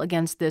battle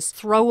against this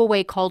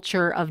throwaway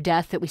culture of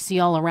death that we see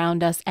all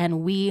around us,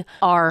 and we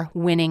are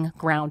winning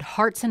ground.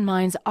 Hearts and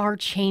minds are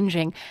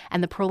changing,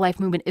 and the pro-life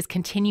movement is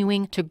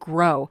continuing to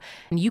grow.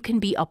 And you can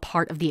be a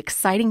part of the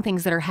exciting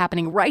things that are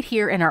happening right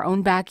here in our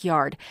own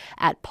backyard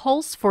at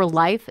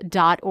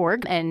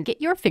pulseforlife.org and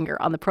get your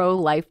finger on the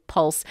pro-life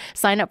pulse.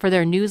 Sign up for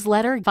their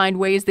newsletter, find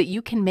ways that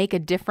you can make a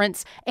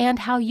difference, and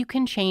how you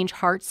can change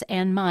hearts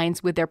and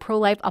minds with their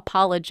pro-life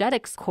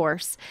apologetics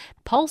course,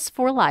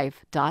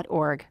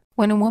 pulseforlife.org.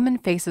 When a woman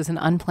faces an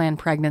unplanned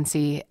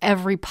pregnancy,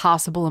 every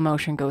possible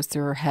emotion goes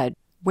through her head.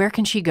 Where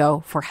can she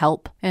go for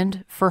help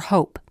and for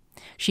hope?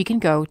 She can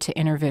go to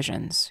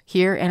Intervisions.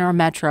 Here in our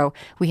metro,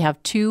 we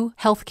have 2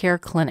 healthcare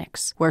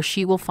clinics where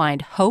she will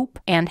find hope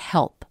and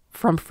help.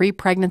 From free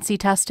pregnancy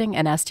testing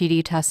and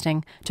STD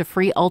testing to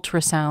free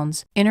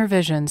ultrasounds,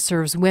 Intervision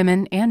serves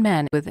women and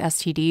men with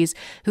STDs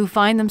who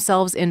find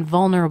themselves in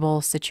vulnerable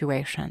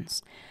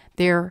situations.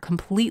 They're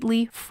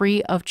completely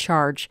free of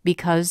charge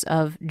because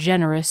of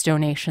generous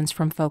donations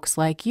from folks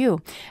like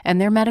you. And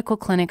their medical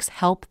clinics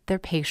help their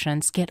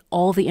patients get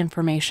all the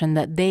information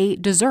that they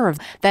deserve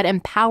that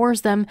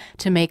empowers them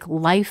to make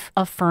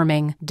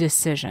life-affirming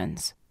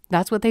decisions.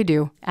 That's what they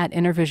do at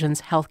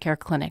Intervision's healthcare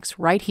clinics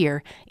right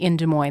here in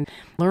Des Moines.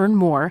 Learn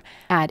more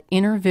at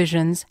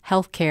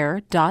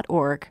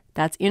intervisionshealthcare.org.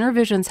 That's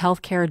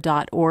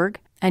intervisionshealthcare.org.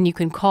 And you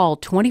can call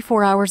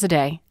 24 hours a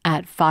day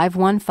at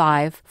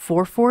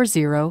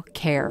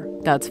 515-440-CARE.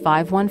 That's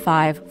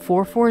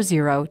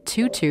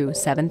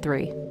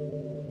 515-440-2273.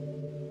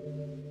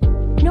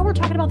 We're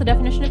talking about the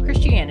definition of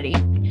Christianity.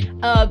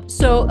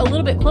 So a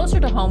little bit closer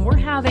to home, we're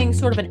having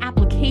sort of an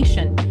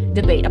application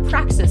debate, a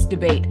praxis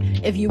debate,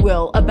 if you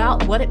will,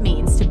 about what it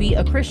means to be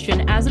a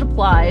Christian as it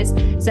applies,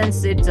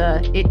 since it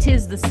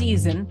is the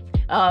season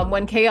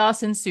when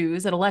chaos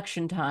ensues at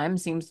election time,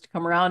 seems to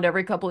come around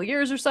every couple of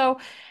years or so.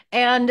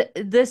 And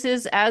this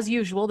is, as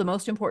usual, the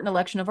most important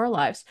election of our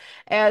lives.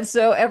 And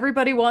so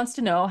everybody wants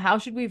to know, how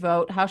should we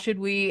vote? How should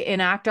we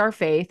enact our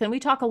faith? And we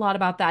talk a lot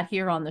about that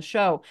here on the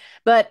show.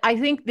 But I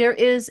think there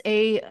is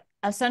a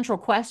central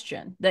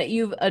question that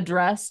you've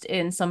addressed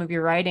in some of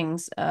your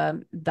writings,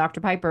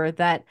 Dr. Piper,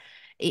 that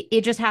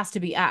it just has to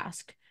be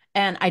asked.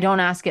 And I don't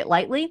ask it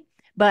lightly,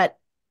 but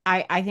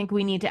I think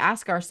we need to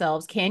ask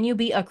ourselves, can you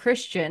be a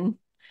Christian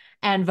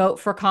and vote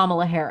for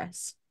Kamala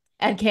Harris?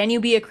 And can you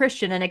be a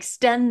Christian and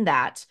extend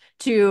that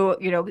to,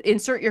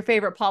 insert your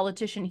favorite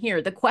politician here,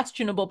 the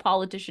questionable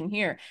politician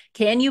here?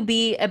 Can you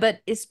be, but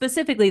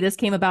specifically this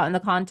came about in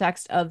the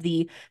context of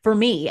for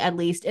me at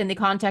least, in the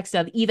context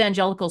of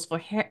evangelicals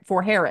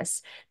for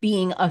Harris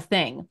being a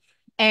thing.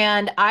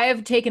 And I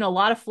have taken a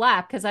lot of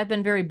flack because I've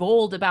been very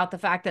bold about the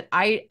fact that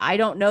I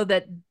don't know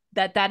that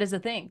is a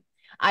thing.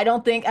 I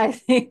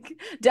think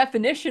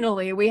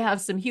definitionally we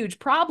have some huge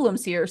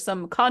problems here,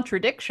 some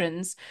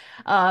contradictions,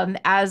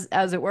 as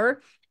it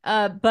were.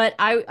 But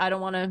I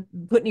don't want to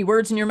put any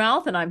words in your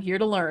mouth, and I'm here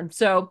to learn.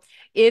 So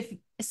if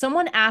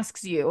someone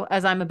asks you,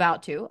 as I'm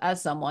about to,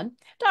 as someone,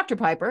 Dr.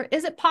 Piper,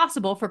 is it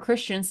possible for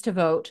Christians to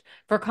vote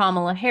for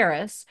Kamala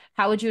Harris?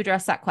 How would you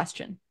address that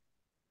question?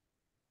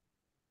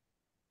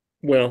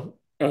 Well,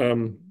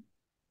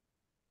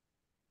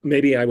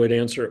 maybe I would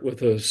answer it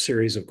with a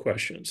series of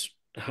questions.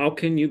 How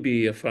can you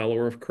be a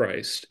follower of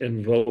Christ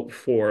and vote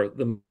for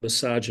the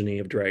misogyny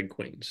of drag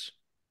queens?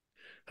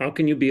 How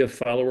can you be a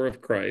follower of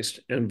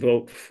Christ and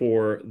vote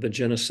for the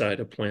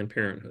genocide of Planned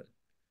Parenthood?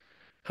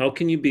 How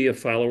can you be a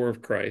follower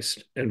of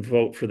Christ and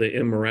vote for the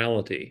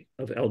immorality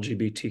of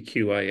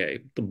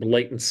LGBTQIA, the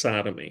blatant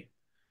sodomy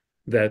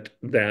that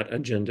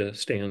agenda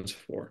stands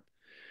for?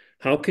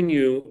 How can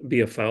you be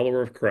a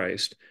follower of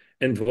Christ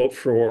and vote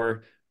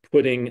for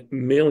putting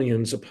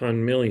millions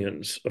upon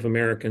millions of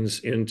Americans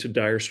into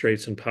dire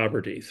straits and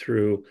poverty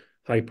through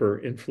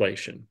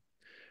hyperinflation?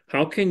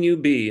 How can you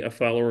be a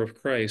follower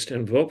of Christ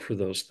and vote for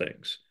those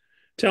things?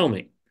 Tell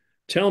me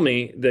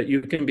that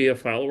you can be a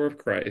follower of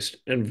Christ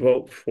and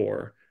vote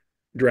for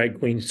Drag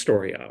Queen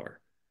Story Hour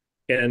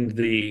and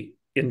the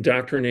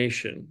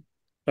indoctrination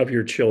of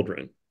your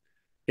children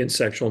in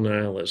sexual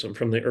nihilism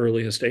from the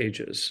earliest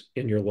ages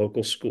in your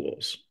local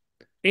schools,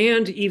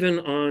 and even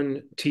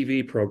on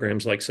TV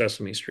programs like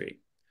Sesame Street.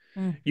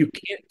 You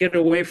can't get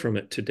away from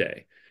it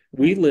today.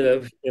 We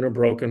live in a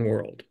broken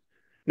world.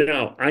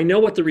 Now, I know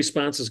what the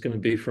response is going to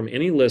be from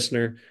any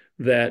listener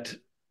that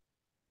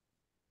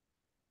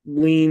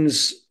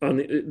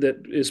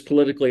that is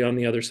politically on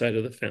the other side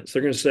of the fence.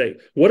 They're going to say,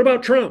 what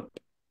about Trump?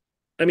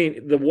 I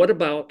mean, the what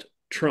about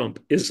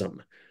Trumpism?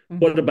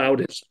 What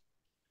about it?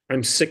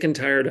 I'm sick and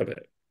tired of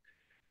it.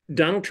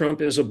 Donald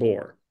Trump is a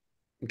bore.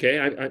 Okay,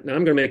 I'm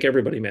going to make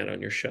everybody mad on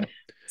your show.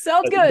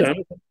 Sounds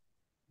good.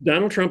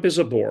 Donald Trump is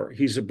a bore.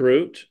 He's a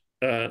brute.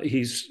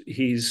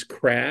 He's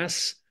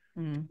crass.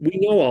 We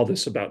know all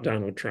this about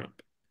Donald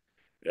Trump.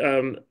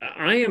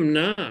 I am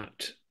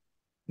not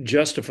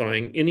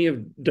justifying any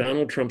of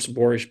Donald Trump's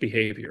boorish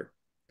behavior.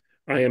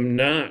 I am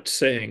not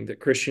saying that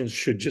Christians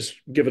should just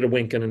give it a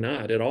wink and a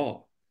nod at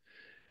all.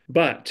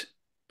 But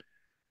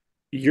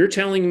you're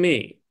telling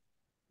me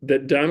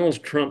that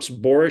Donald Trump's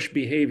boorish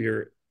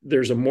behavior,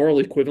 there's a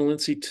moral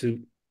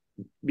equivalency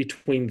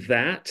between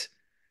that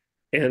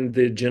and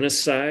the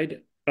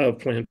genocide of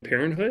Planned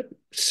Parenthood?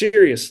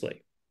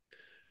 Seriously.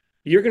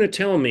 You're going to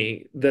tell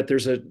me that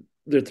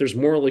there's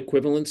moral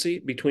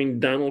equivalency between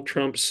Donald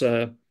Trump's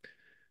uh,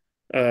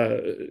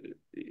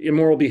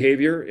 immoral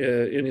behavior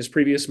in his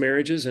previous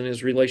marriages and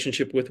his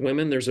relationship with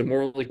women. There's a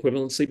moral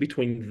equivalency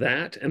between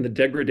that and the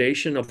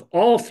degradation of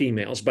all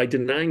females by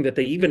denying that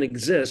they even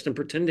exist and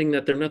pretending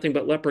that they're nothing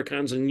but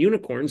leprechauns and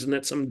unicorns and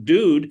that some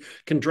dude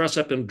can dress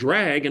up in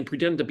drag and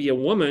pretend to be a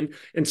woman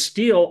and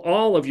steal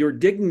all of your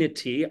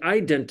dignity,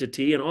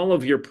 identity, and all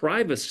of your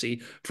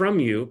privacy from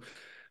you.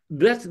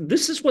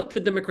 This is what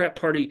the Democrat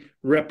Party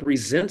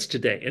represents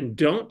today. And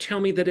don't tell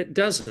me that it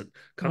doesn't. Mm,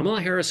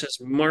 Kamala Harris has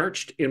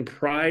marched in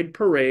pride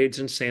parades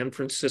in San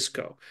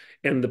Francisco.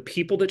 And the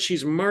people that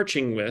she's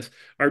marching with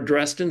are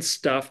dressed in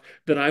stuff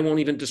that I won't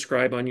even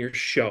describe on your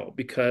show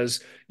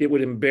because it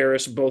would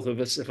embarrass both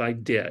of us if I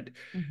did.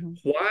 mhm,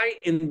 Why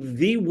in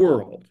the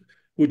world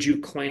would you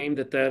claim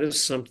that that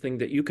is something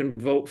that you can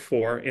vote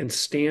for and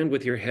stand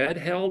with your head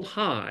held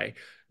high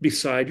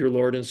beside your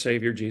Lord and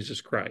Savior Jesus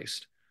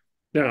Christ?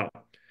 Now,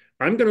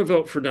 I'm going to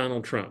vote for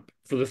Donald Trump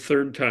for the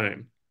third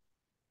time.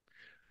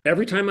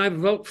 Every time I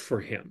vote for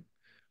him,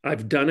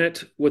 I've done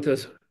it with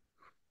a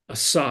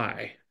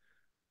sigh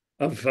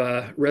of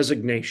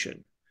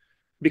resignation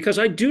because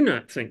I do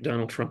not think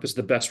Donald Trump is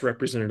the best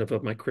representative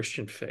of my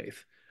Christian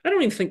faith. I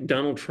don't even think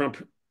Donald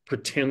Trump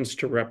pretends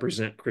to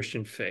represent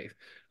Christian faith.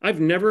 I've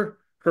never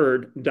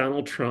heard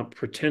Donald Trump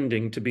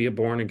pretending to be a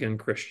born again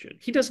Christian.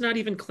 He does not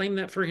even claim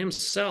that for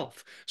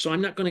himself. So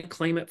I'm not going to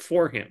claim it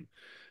for him.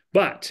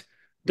 But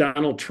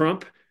Donald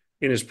Trump,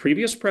 in his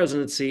previous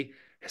presidency,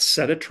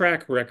 set a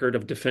track record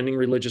of defending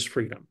religious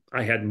freedom.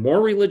 I had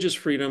more religious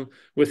freedom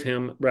with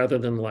him rather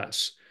than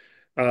less.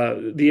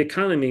 The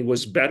economy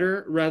was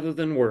better rather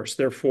than worse.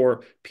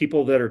 Therefore,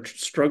 people that are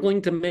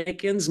struggling to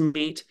make ends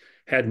meet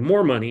had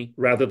more money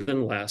rather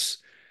than less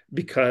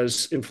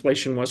because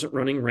inflation wasn't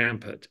running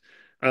rampant.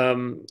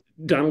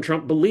 Donald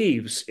Trump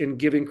believes in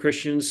giving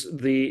Christians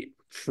the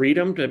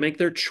freedom to make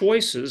their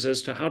choices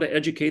as to how to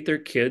educate their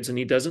kids. And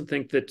he doesn't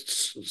think that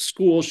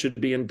schools should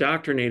be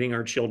indoctrinating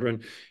our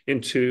children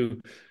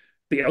into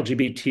the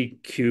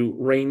LGBTQ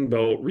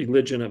rainbow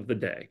religion of the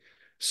day.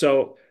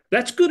 So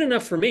that's good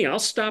enough for me. I'll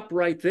stop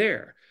right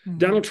there. mhm.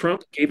 Donald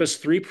Trump gave us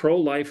three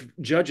pro-life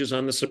judges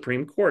on the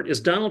Supreme Court. Is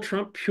Donald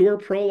Trump pure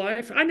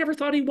pro-life? I never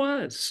thought he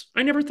was.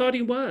 I never thought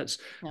he was.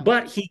 No.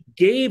 But he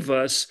gave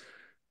us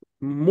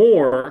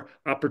more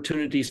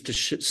opportunities to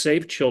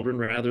save children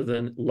rather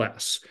than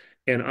less.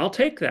 And I'll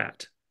take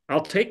that.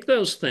 I'll take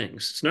those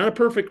things. It's not a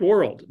perfect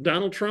world.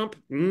 Donald Trump,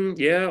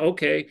 yeah,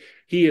 okay.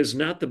 He is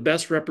not the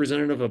best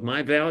representative of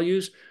my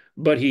values,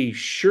 but he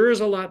sure is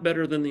a lot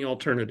better than the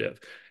alternative.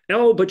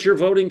 Oh, but you're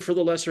voting for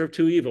the lesser of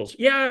two evils.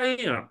 Yeah, I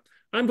am.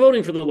 I'm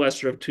voting for the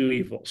lesser of two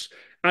evils.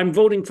 I'm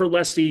voting for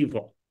less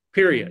evil, Mhm.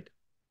 period.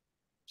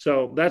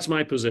 So that's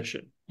my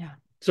position. Yeah.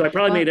 So I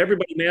probably made Well,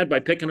 everybody mad by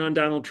picking on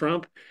Donald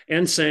Trump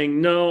and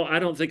saying, no, I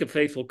don't think a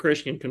faithful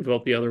Christian can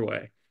vote the other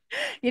way.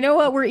 you know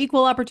what? We're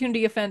equal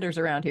opportunity offenders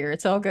around here.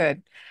 It's all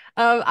good.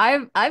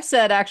 I've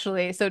said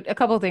actually, so a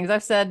couple of things.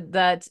 I've said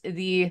that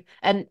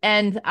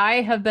and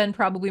I have been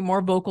probably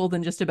more vocal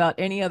than just about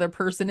any other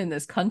person in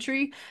this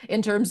country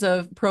in terms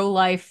of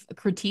pro-life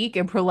critique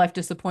and pro-life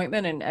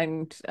disappointment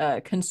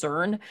and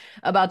concern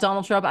about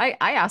Donald Trump. I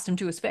asked him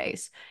to his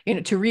face,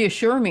 to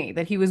reassure me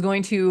that he was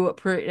going to,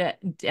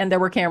 and there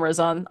were cameras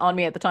on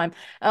me at the time.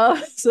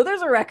 So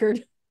there's a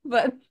record,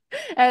 but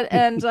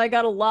and I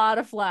got a lot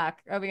of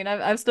flack. I mean,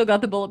 I've still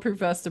got the bulletproof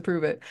vest to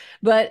prove it.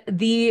 But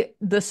the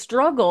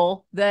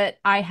struggle that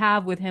I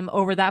have with him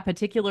over that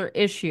particular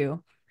issue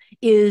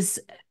is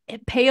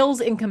it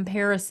pales in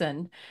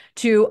comparison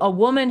to a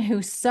woman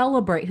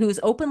who's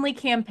openly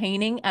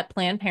campaigning at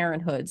Planned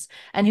Parenthoods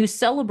and who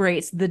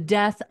celebrates the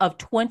death of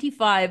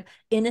 25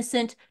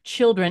 innocent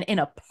children in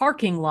a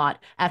parking lot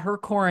at her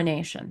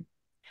coronation.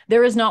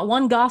 There is not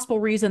one gospel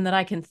reason that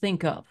I can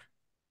think of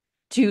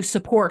to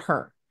support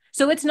her.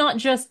 So it's not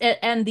just,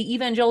 and the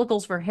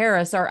evangelicals for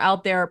Harris are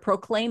out there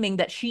proclaiming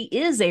that she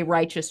is a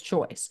righteous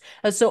choice.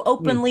 So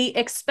openly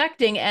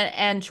expecting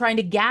and trying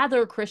to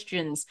gather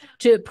Christians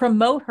to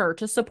promote her,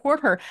 to support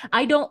her.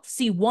 I don't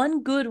see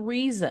one good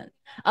reason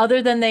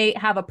other than they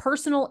have a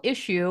personal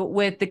issue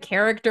with the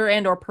character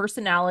and or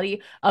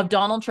personality of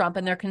Donald Trump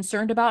and they're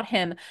concerned about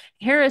him.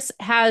 Harris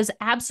has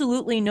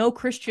absolutely no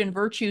Christian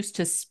virtues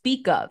to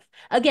speak of.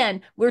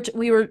 Again,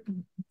 we were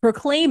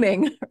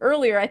proclaiming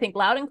earlier, I think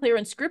loud and clear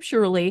and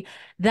scripturally,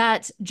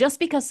 that just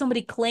because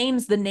somebody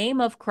claims the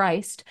name of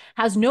Christ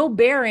has no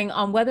bearing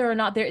on whether or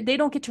not they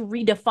don't get to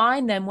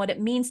redefine them what it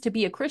means to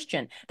be a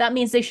Christian. That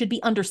means they should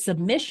be under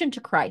submission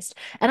to Christ.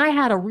 And I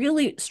had a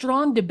really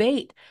strong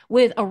debate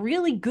with a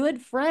really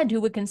good friend who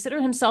would consider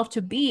himself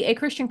to be a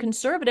Christian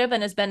conservative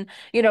and has been,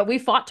 we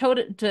fought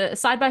to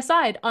side by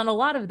side on a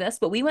lot of this,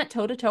 but we went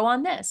toe to toe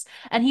on this.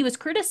 And he was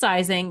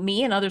criticizing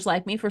me and others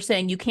like me for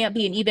saying you can't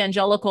be an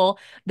evangelical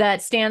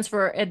that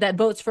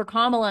votes for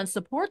Kamala and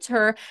supports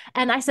her.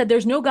 And I said,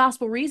 there's no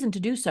gospel reason to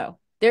do so.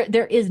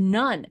 There is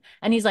none.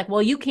 And he's like,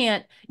 well, you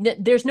can't,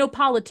 there's no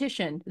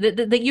politician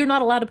that you're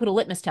not allowed to put a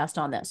litmus test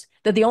on this,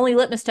 that the only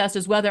litmus test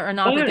is whether or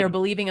not that they're Why?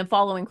 believing and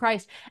following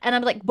Christ. And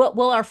I'm like, but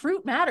well, our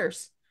fruit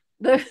matters.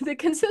 The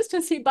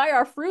consistency by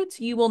our fruits,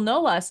 you will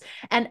know us.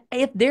 And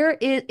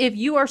if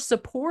you are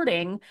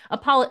supporting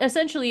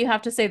essentially you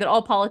have to say that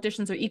all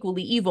politicians are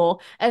equally evil.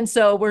 And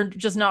so we're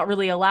just not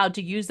really allowed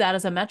to use that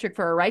as a metric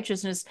for our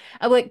righteousness.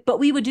 I'm like, but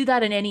we would do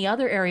that in any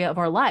other area of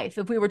our life.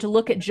 If we were to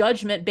look at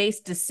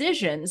judgment-based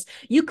decisions,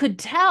 you could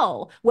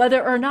tell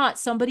whether or not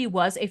somebody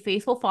was a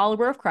faithful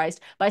follower of Christ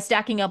by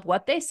stacking up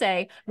what they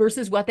say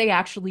versus what they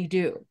actually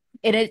do.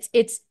 And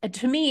it's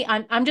to me,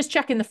 I'm just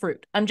checking the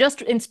fruit. I'm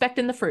just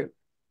inspecting the fruit.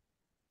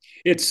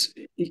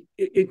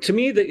 To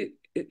me, the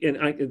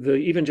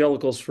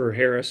evangelicals for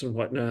Harris and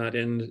whatnot,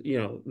 and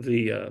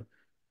the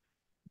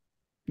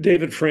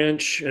David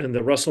French and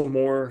the Russell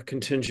Moore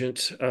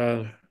contingent,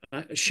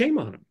 shame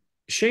on them.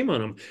 Shame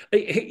on them.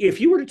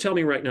 If you were to tell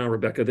me right now,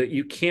 Rebecca, that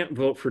you can't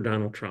vote for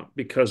Donald Trump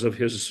because of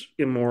his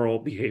immoral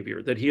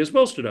behavior that he has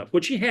boasted of,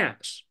 which he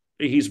has,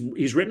 he's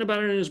written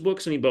about it in his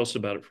books and he boasts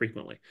about it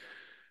frequently.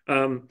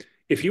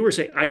 If you were to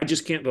say, I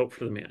just can't vote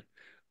for the man,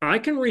 I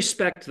can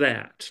respect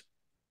that.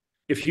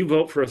 If you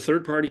vote for a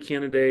third party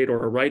candidate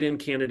or a write-in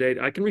candidate,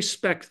 I can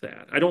respect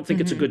that. I don't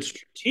think it's a Mm-hmm. good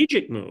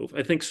strategic move.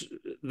 I think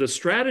the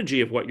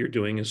strategy of what you're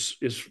doing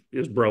is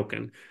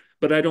broken,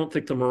 but I don't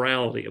think the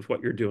morality of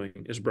what you're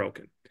doing is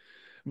broken.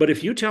 But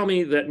if you tell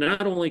me that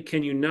not only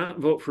can you not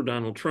vote for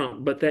Donald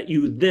Trump, but that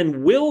you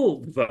then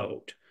will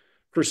vote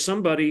for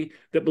somebody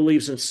that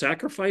believes in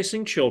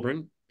sacrificing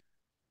children,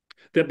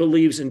 that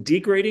believes in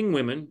degrading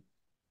women,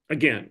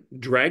 again,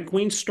 drag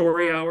queen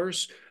story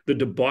hours, the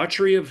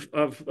debauchery of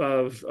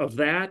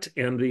that,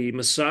 and the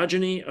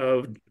misogyny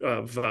of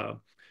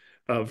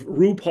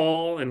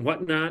RuPaul and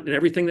whatnot, and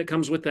everything that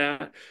comes with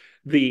that,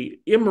 the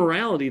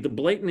immorality, the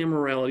blatant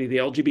immorality, the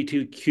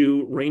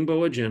LGBTQ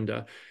rainbow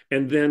agenda,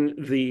 and then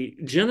the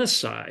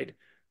genocide,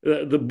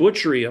 the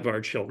butchery of our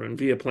children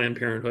via Planned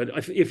Parenthood.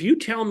 If you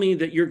tell me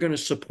that you're going to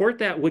support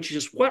that, which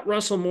is what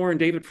Russell Moore and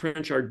David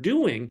French are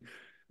doing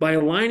by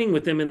aligning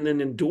with them and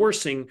then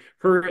endorsing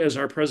her as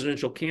our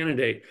presidential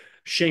candidate,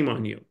 shame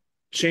on you.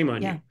 Shame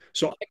on Yeah. you.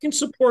 So I can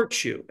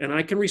support you and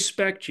I can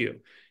respect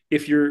you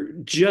if you're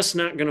just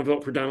not going to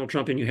vote for Donald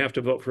Trump and you have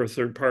to vote for a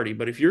third party.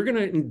 But if you're going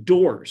to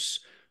endorse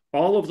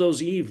all of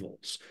those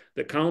evils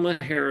that Kamala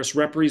Harris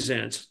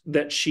represents,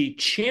 that she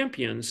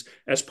champions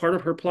as part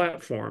of her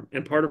platform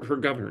and part of her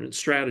governance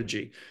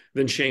strategy,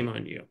 then shame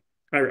on you.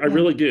 I Yeah.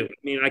 really do. I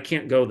mean, I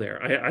can't go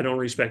there. I don't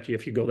respect you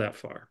if you go that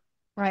far.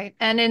 Right.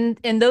 And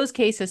in those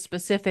cases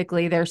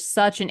specifically, there's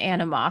such an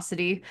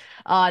animosity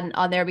on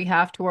their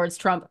behalf towards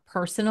Trump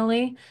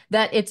personally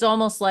that it's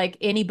almost like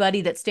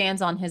anybody that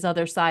stands on his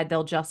other side,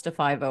 they'll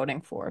justify voting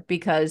for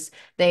because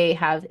they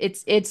have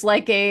it's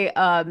like a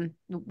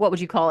what would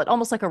you call it?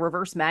 Almost like a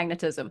reverse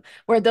magnetism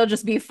where they'll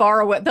just be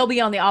far away. They'll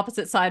be on the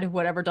opposite side of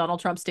whatever Donald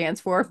Trump stands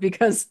for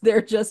because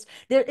they're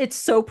it's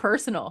so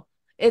personal.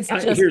 It's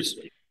just Here's,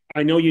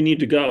 I know you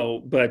need to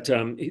go, but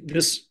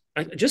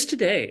just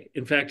today,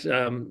 in fact,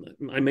 I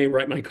may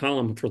write my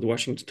column for the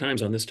Washington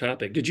Times on this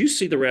topic. Did you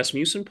see the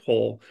Rasmussen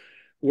poll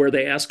where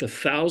they asked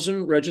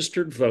 1,000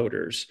 registered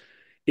voters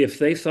if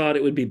they thought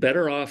it would be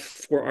better off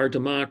for our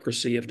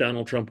democracy if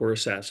Donald Trump were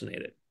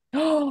assassinated?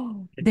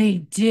 oh, Did they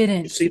you see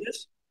didn't.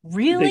 this? They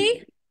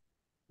Really?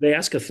 they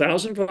ask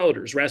 1,000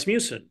 voters,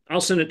 Rasmussen.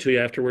 I'll send it to you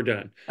after we're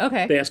done.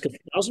 Okay. They ask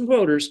 1,000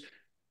 voters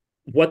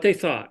what they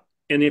thought.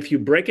 And if you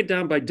break it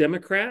down by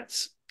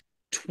Democrats,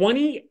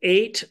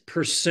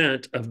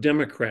 28% of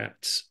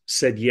Democrats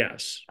said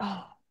yes. Oh,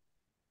 oh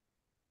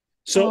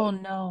So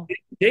no.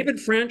 David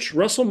French,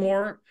 Russell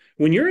Moore,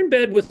 when you're in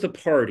bed with the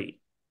party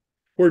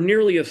where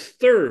nearly a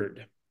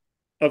third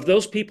of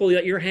those people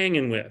that you're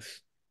hanging with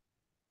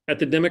at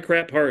the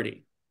Democrat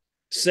Party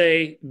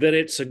say that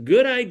it's a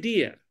good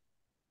idea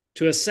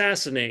to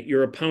assassinate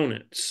your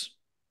opponents,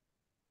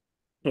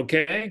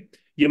 okay?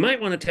 You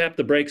might want to tap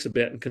the brakes a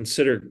bit and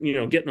consider,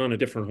 getting on a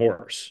different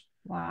horse.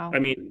 I Wow.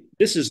 mean,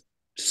 this is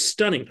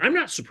stunning. I'm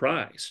not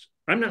surprised.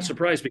 I'm not Yeah,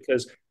 surprised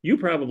because you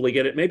probably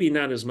get it, maybe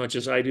not as much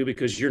as I do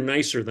because you're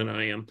nicer than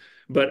I am,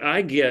 but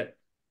I get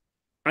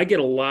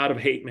a lot of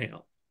hate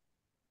mail,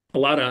 a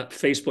lot of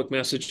Facebook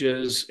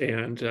messages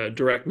and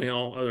direct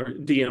mail or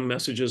DM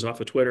messages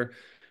off of Twitter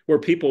where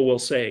people will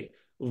say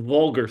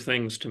vulgar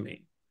things to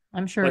me.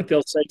 I'm Like sure.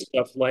 they'll say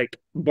stuff like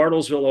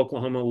Bartlesville,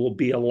 Oklahoma will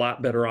be a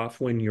lot better off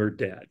when you're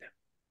dead.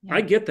 I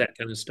Yeah. get that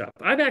kind of stuff.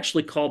 I've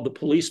actually called the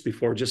police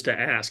before just to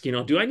ask,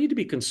 do I need to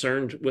be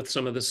concerned with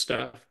some of this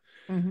stuff?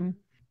 Hmm.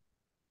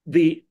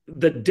 The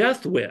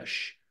death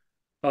wish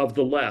of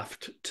the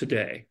left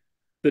today,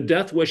 the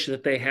death wish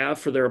that they have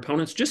for their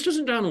opponents just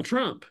isn't Donald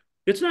Trump.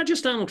 It's not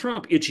just Donald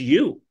Trump, it's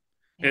you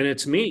Yeah. and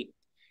it's me.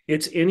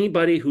 It's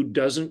anybody who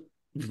doesn't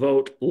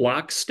vote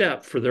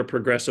lockstep for their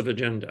progressive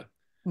agenda.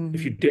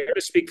 If you Hmm. dare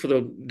to speak for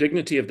the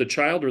dignity of the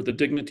child or the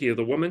dignity of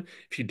the woman,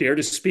 if you dare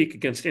to speak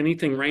against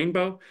anything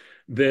rainbow,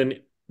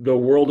 then the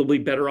world will be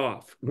better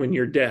off when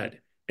you're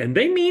dead. And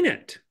they mean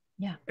it.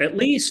 Yeah. At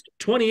least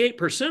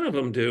 28% of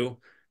them do.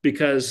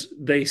 because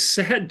they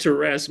said to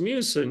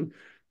Rasmussen,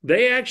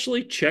 they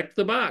actually checked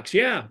the box.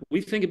 Yeah,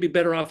 we think it'd be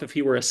better off if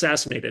he were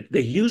assassinated.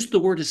 They used the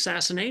word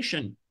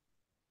assassination.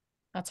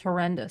 That's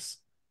horrendous.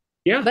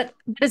 Yeah, But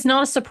it's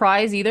not a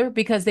surprise either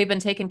because they've been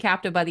taken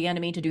captive by the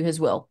enemy to do his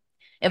will.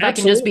 If I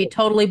can just be absolutely.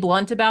 totally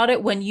blunt about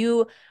it, when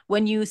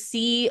you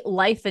see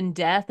life and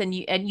death and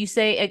you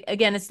say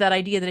again, it's that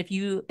idea that if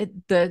you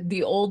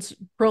the old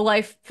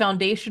pro-life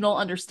foundational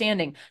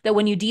understanding that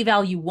when you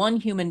devalue one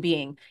human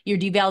being, you're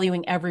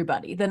devaluing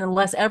everybody. Then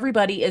unless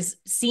everybody is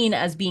seen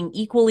as being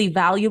equally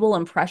valuable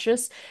and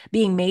precious,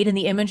 being made in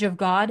the image of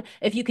God,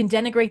 if you can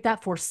denigrate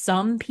that for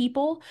some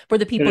people, for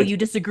the And people it's you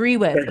disagree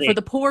with, for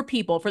the poor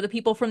people, for the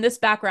people from this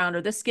background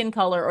or this skin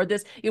color or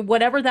this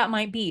whatever that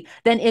might be,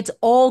 then it's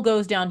all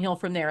goes downhill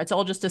from there. It's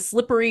all just a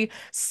slippery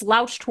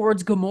slouch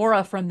towards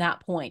Gomorrah from that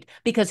point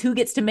because who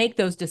gets to make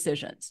those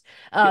decisions?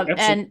 yeah, Uh,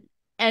 absolutely. and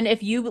and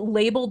if you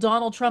label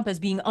Donald Trump as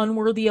being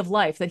unworthy of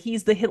life, that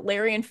he's the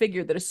Hitlerian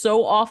figure that is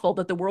so awful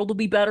that the world will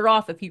be better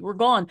off if he were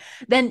gone,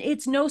 then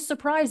it's no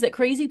surprise that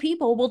crazy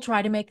people will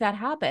try to make that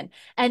happen.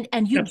 And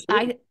you,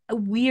 Absolutely.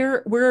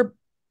 we're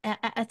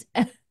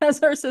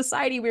as our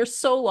society, we're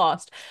so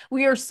lost.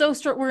 We are so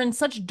we're in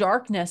such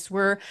darkness.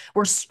 We're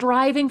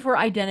striving for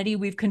identity.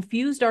 We've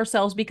confused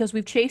ourselves because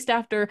we've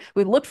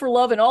looked for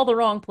love in all the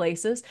wrong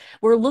places.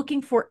 We're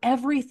looking for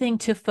everything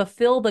to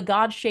fulfill the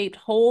God-shaped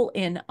hole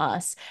in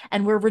us.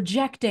 And we're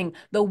rejecting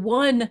the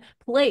one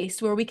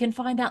place where we can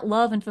find that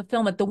love and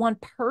fulfillment, the one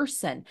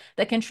person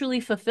that can truly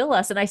fulfill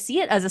us. And I see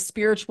it as a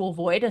spiritual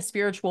void, a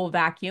spiritual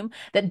vacuum,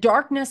 that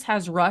darkness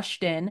has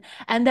rushed in,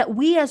 and that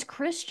we as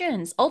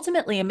Christians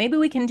ultimately, and maybe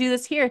we can do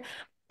this here,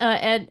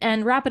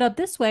 and wrap it up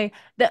this way,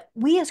 that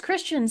we as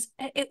Christians,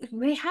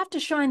 we have to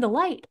shine the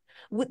light.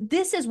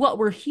 This is what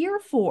we're here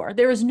for.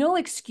 There is no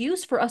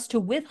excuse for us to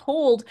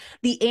withhold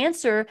the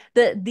answer,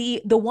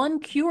 the one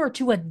cure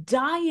to a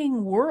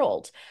dying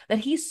world that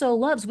he so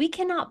loves. We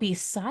cannot be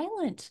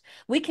silent.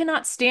 We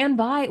cannot stand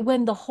by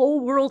when the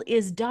whole world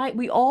is dying.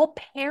 We all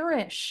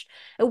perish.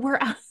 We're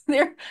out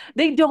there.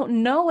 They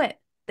don't know it.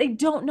 They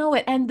don't know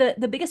it. And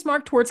the biggest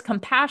mark towards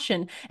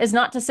compassion is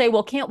not to say,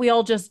 well, can't we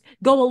all just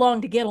go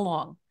along to get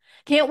along?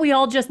 Can't we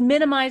all just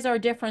minimize our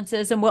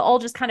differences and we'll all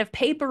just kind of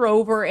paper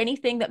over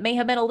anything that may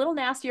have been a little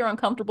nasty or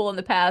uncomfortable in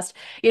the past?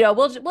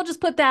 We'll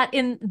just put that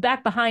in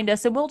back behind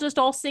us and we'll just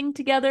all sing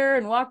together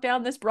and walk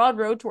down this broad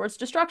road towards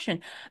destruction.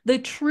 The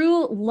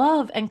true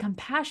love and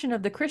compassion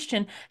of the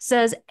Christian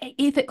says,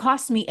 if it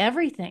costs me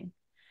everything,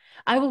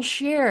 I will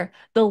share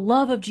the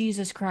love of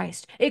Jesus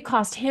Christ. It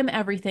cost him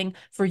everything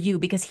for you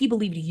because he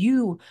believed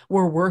you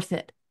were worth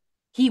it.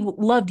 He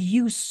loved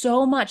you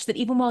so much that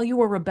even while you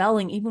were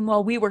rebelling, even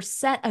while we were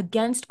set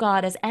against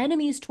God as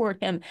enemies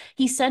toward him,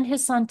 he sent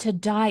his son to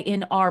die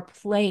in our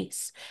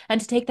place and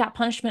to take that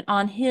punishment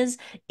on his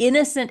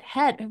innocent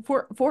head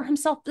for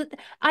himself.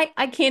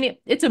 I can't,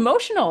 it's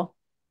emotional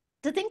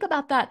to think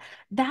about that.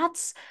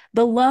 That's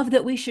the love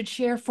that we should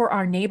share for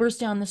our neighbors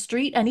down the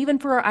street and even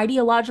for our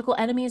ideological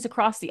enemies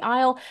across the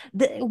aisle,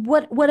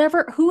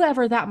 whatever,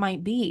 whoever that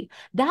might be.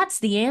 That's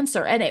the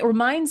answer. And it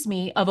reminds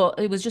me of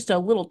it was just a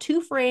little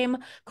two-frame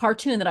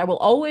cartoon that I will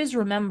always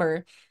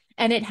remember.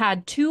 And it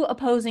had two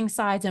opposing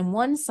sides, and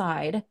one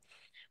side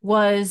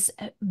was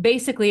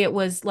basically it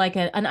was like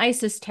an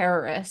ISIS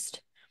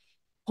terrorist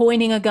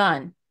pointing a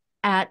gun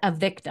at a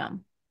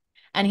victim.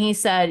 And he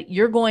said,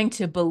 you're going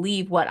to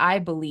believe what I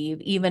believe,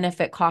 even if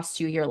it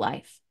costs you your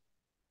life.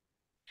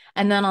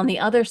 And then on the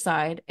other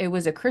side, it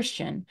was a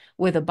Christian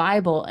with a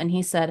Bible. And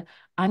he said,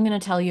 I'm going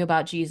to tell you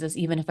about Jesus,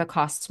 even if it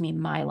costs me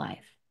my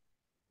life.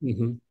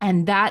 Mm-hmm.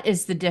 And that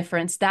is the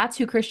difference. That's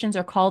who Christians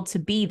are called to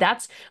be.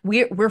 That's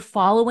we're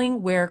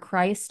following where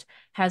Christ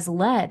has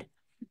led.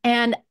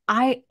 And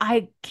I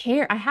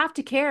care, I have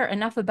to care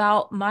enough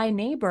about my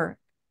neighbor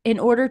in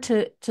order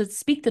to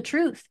speak the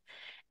truth.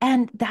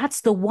 And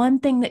that's the one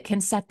thing that can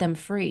set them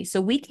free.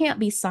 So we can't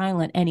be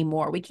silent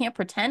anymore. We can't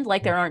pretend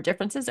like there aren't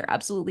differences. There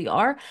absolutely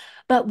are.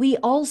 But we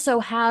also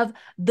have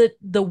the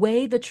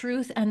way, the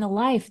truth, and the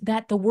life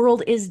that the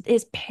world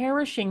is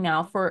perishing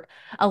now for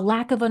a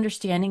lack of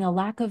understanding, a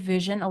lack of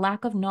vision, a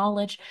lack of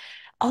knowledge.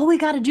 All we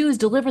got to do is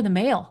deliver the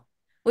mail.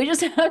 We just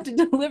have to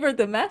deliver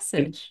the And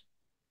message.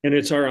 and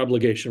it's our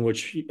obligation,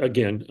 which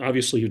again,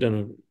 obviously you've done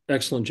an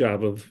excellent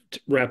job of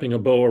wrapping a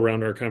bow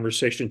around our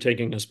conversation,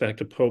 taking us back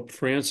to Pope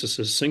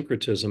Francis's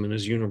syncretism and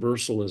his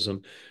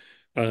universalism.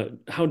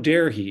 How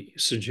dare he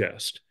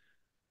suggest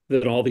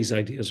that all these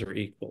ideas are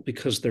equal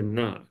because they're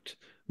not.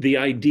 The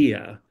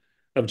idea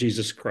of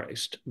Jesus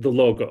Christ, the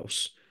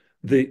Logos,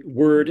 the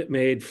Word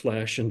made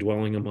flesh and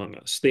dwelling among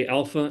us, the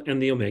Alpha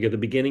and the Omega, the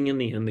beginning and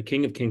the end, the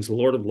King of Kings, the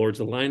Lord of Lords,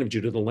 the Lion of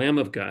Judah, the Lamb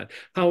of God.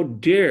 How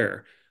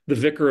dare the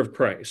Vicar of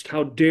Christ,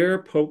 how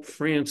dare Pope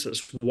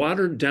Francis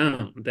water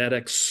down that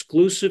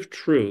exclusive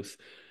truth?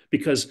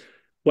 Because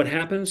what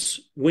happens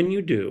when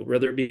you do,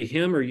 whether it be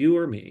him or you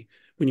or me,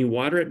 when you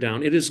water it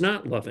down, it is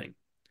not loving.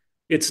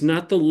 It's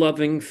not the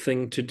loving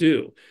thing to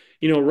do.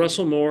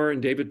 Russell Moore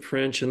and David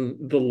French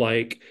and the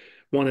like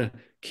want to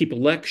keep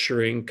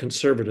lecturing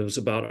conservatives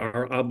about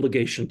our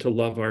obligation to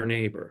love our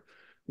neighbor.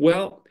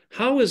 Well,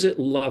 How is it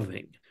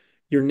loving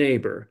your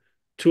neighbor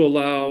to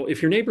allow,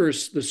 if your neighbor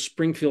is the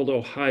Springfield,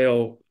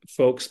 Ohio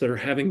folks that are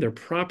having their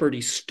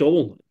property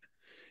stolen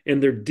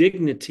and their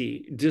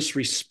dignity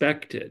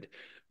disrespected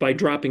by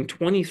dropping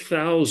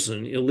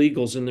 20,000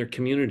 illegals in their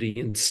community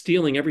and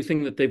stealing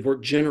everything that they've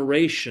worked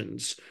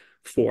generations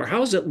for?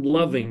 How is it Mhm.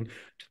 loving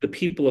to the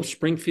people of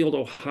Springfield,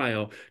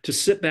 Ohio, to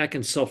sit back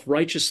and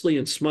self-righteously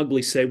and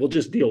smugly say, "Well,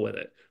 just deal with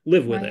it,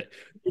 live with Right. it"?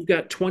 You've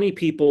got 20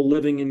 people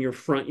living in your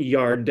front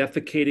yard,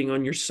 defecating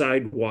on your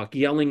sidewalk,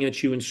 yelling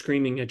at you and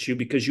screaming at you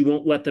because you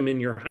won't let them in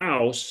your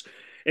house,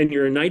 and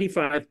you're a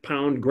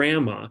 95-pound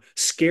grandma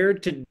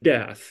scared to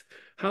death.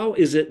 How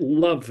is it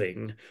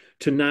loving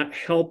to not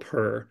help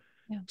her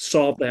Yeah.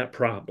 solve that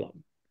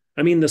problem?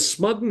 I mean, the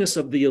smugness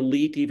of the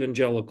elite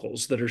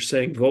evangelicals that are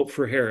saying vote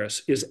for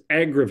Harris is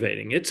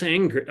aggravating. It's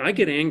angry. I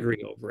get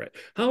angry over it.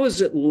 How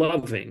is it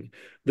loving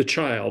the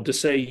child to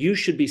say you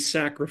should be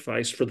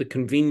sacrificed for the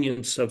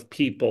convenience of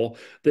people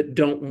that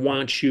don't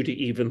want you to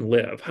even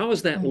live? How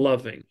is that Mm.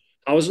 loving?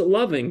 How is it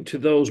loving to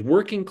those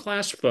working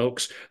class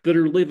folks that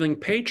are living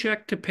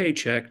paycheck to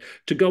paycheck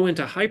to go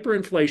into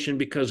hyperinflation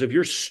because of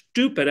your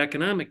stupid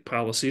economic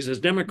policies as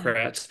Yeah.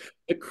 Democrats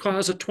that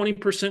cause a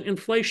 20%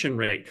 inflation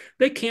rate?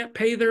 They can't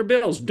pay their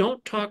bills.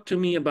 Don't talk to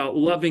me about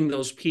loving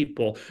those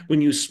people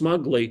when you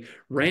smugly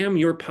ram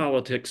your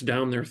politics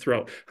down their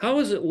throat. How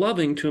is it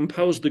loving to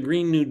impose the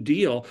Green New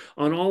Deal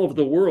on all of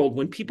the world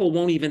when people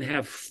won't even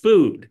have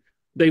food?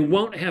 They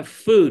won't have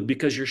food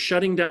because you're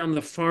shutting down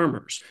the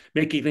farmers,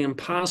 making it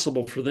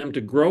impossible for them to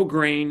grow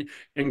grain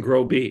and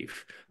grow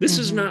beef. This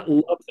is Hmm. not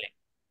loving.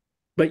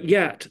 But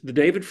yet, the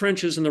David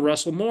Frenches and the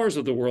Russell Moores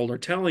of the world are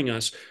telling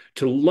us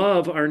to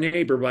love our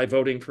neighbor by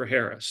voting for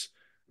Harris.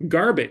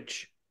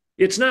 Garbage.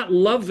 It's not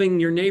loving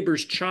your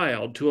neighbor's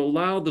child to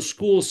allow the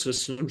school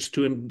systems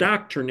to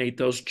indoctrinate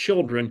those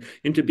children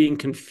into being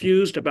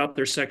confused about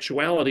their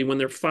sexuality when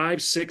they're 5,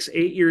 6,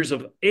 8 years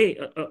of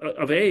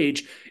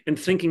age and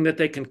thinking that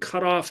they can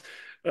cut off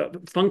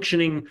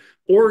functioning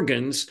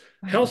organs,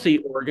 Right. healthy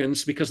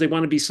organs, because they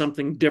want to be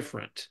something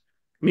different.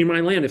 I mean,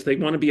 my land, if they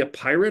want to be a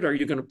pirate, are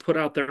you going to put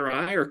out their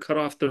eye or cut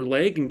off their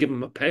leg and give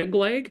them a peg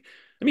leg?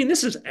 I mean,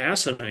 this is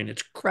asinine.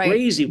 It's Right.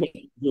 crazy what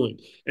you're doing.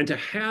 And to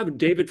have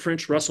David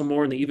French, Russell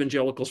Moore, and the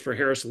evangelicals for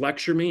Harris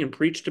lecture me and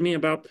preach to me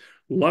about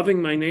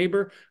loving my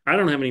neighbor, I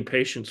don't have any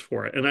patience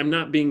for it. And I'm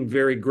not being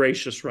very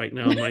gracious right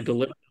now in my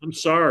delivery. I'm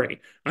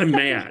sorry. I'm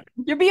mad.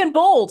 You're being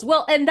bold.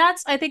 Well, and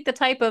that's I think the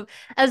type of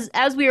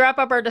as we wrap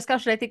up our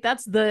discussion, I think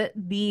that's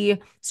the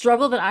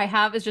struggle that I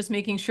have is just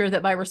making sure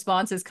that my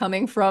response is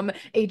coming from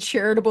a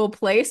charitable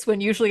place when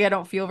usually I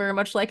don't feel very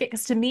much like it.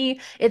 Because to me,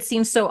 it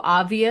seems so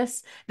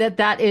obvious that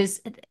that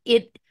is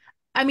it.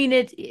 I mean,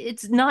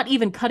 it's not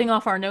even cutting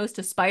off our nose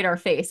to spite our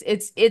face.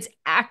 It's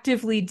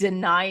actively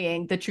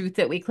denying the truth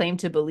that we claim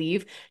to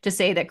believe to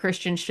say that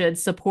Christians should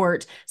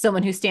support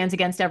someone who stands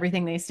against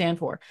everything they stand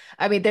for.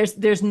 I mean,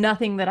 there's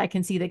nothing that I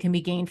can see that can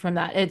be gained from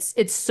that.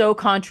 It's so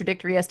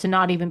contradictory as to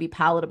not even be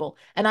palatable.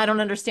 And I don't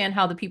understand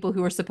how the people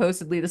who are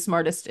supposedly the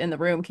smartest in the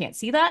room can't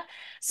see that.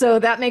 So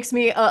that makes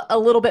me a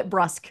little bit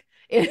brusque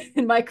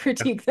in my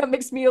critique. That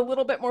makes me a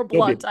little bit more So be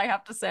blunt, it. I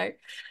have to say.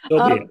 So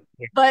be Um,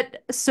 it.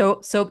 but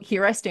so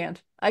here I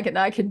stand. I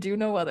can do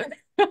no other.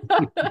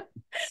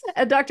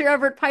 Dr.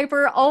 Everett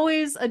Piper,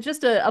 always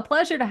just a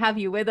pleasure to have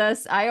you with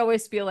us. I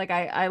always feel like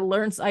I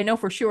learn, I know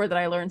for sure that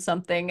I learn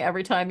something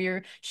every time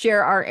you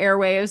share our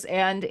airwaves,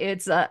 and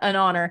it's an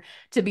honor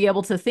to be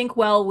able to think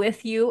well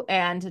with you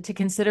and to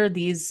consider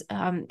these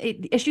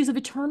issues of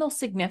eternal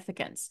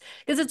significance,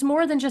 because it's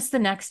more than just the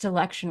next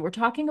election. We're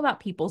talking about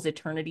people's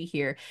eternity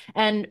here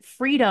and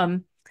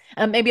freedom.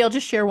 Maybe I'll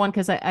just share one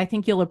because I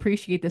think you'll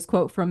appreciate this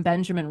quote from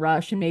Benjamin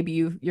Rush, and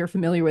maybe you're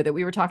familiar with it.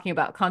 We were talking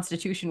about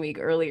Constitution Week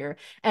earlier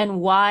and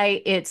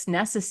why it's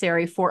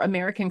necessary for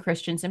American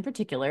Christians in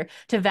particular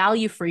to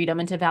value freedom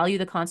and to value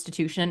the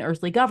Constitution and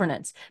earthly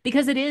governance,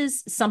 because it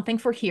is something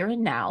for here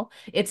and now.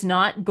 It's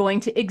not going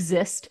to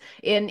exist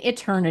in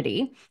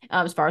eternity,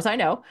 as far as I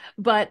know,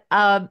 but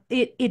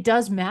it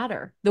does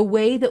matter. The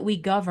way that we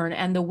govern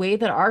and the way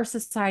that our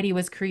society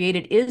was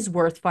created is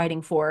worth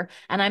fighting for.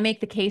 And I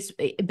make the case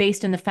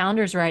based in the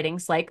founders'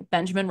 writings, like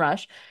Benjamin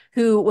Rush,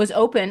 who was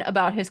open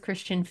about his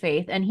Christian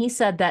faith. And he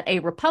said that a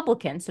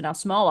Republican, so now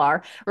small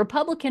r,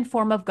 Republican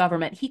form of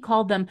government, he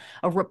called them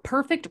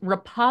perfect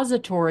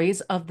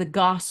repositories of the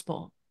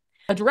gospel.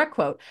 A direct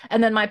quote.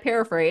 And then my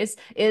paraphrase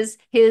is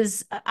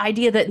his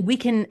idea that we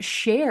can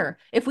share,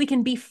 if we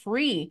can be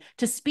free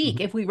to speak,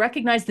 Mhm. if we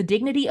recognize the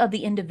dignity of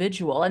the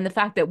individual and the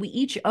fact that we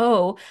each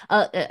owe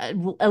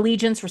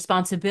allegiance,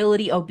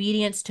 responsibility,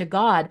 obedience to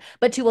God,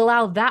 but to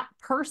allow that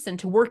person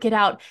to work it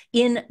out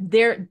in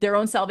their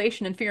own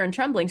salvation and fear and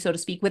trembling, so to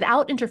speak,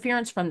 without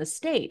interference from the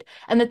state,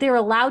 and that they're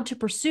allowed to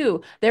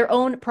pursue their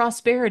own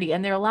prosperity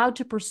and they're allowed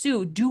to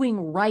pursue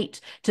doing right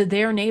to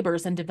their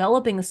neighbors and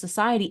developing the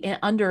society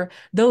under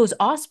those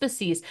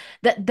auspices,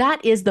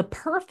 that is the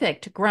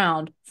perfect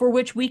ground for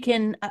which we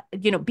can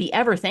be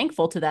ever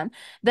thankful to them,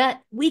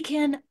 that we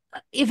can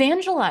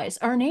evangelize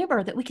our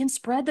neighbor, that we can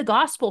spread the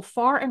gospel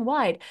far and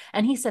wide.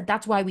 And he said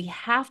that's why we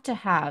have to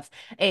have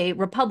a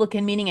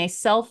republican, meaning a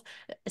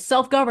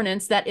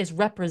self-governance that is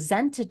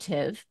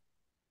representative,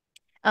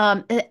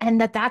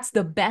 and that's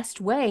the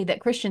best way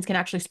that Christians can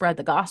actually spread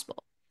the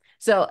gospel.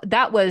 So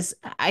that was,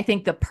 I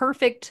think, the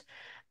perfect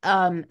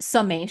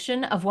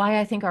summation of why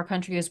I think our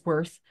country is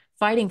worth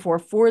fighting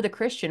for the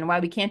Christian,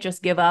 why we can't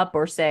just give up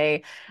or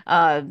say,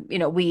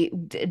 we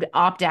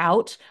opt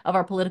out of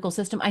our political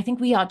system. I think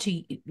we ought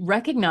to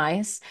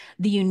recognize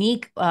the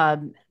unique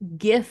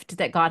gift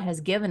that God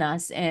has given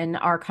us in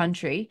our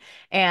country,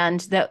 and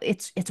that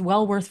it's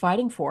well worth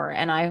fighting for.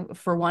 And I,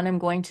 for one, am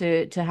going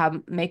to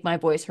have make my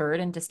voice heard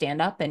and to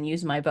stand up and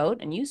use my vote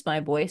and use my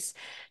voice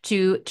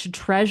to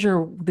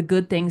treasure the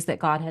good things that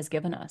God has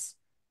given us.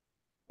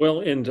 Well,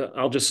 and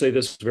I'll just say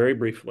this very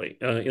briefly.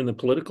 In the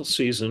political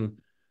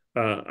season,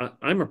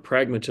 I'm a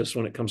pragmatist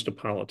when it comes to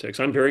politics.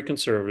 I'm very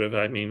conservative.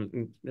 I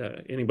mean,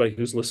 anybody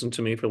who's listened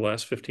to me for the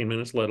last 15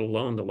 minutes, let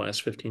alone the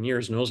last 15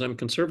 years, knows I'm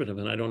conservative,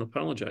 and I don't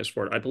apologize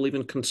for it. I believe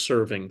in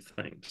conserving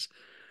things.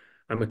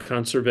 I'm a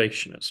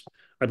conservationist.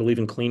 I believe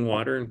in clean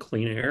water and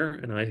clean air,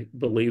 and I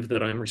believe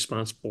that I'm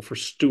responsible for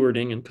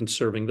stewarding and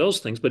conserving those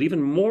things. But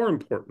even more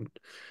important,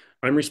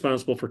 I'm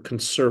responsible for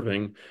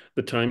conserving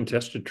the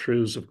time-tested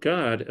truths of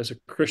God as a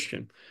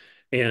Christian.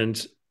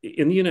 And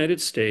in the United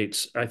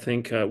States, I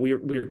think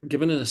we're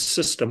given a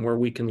system where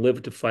we can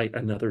live to fight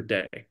another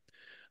day.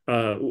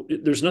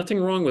 There's nothing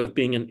wrong with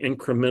being an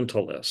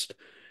incrementalist,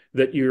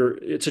 that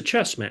it's a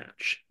chess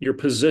match. You're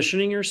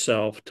positioning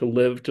yourself to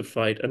live to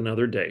fight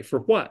another day. For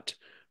what?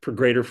 For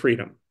greater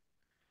freedom.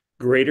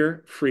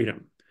 Greater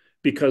freedom.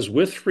 Because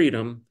with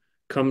freedom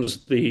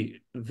comes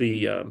the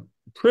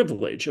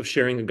privilege of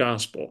sharing the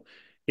gospel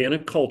in a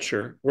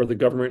culture where the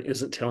government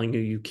isn't telling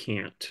you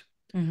can't.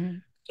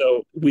 Mhm.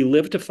 So we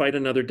live to fight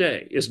another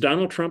day. Is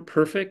Donald Trump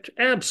perfect?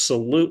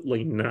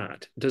 Absolutely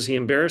not. Does he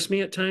embarrass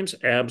me at times?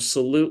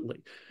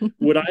 Absolutely.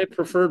 Would I have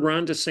preferred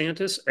Ron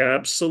DeSantis?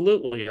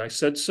 Absolutely. I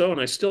said so, and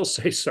I still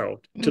say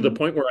so, to the Mhm.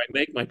 point where I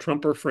make my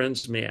Trumper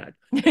friends mad.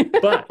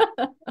 But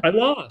I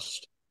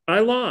lost. I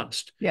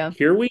lost. Yeah.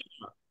 Here we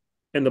are.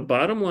 And the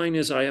bottom line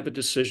is I have a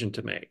decision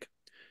to make.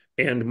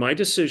 And my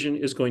decision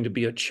is going to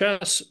be a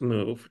chess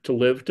move to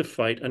live to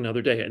fight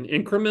another day, an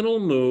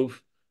incremental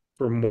move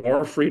for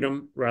more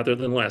freedom rather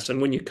than less.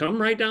 And when you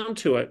come right down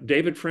to it,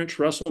 David French,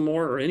 Russell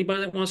Moore, or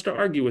anybody that wants to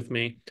argue with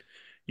me,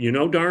 you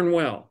know darn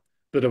well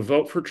that a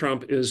vote for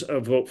Trump is a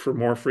vote for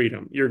more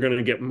freedom. You're going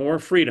to get more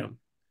freedom.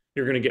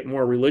 You're going to get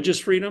more religious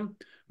freedom,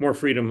 more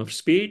freedom of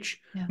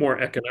speech, Yeah. more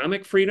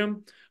economic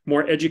freedom,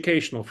 more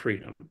educational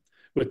freedom.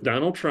 With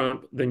Donald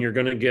Trump, then you're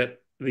going to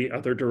get the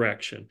other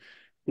direction.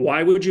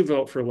 Why would you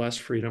vote for less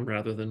freedom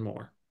rather than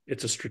more?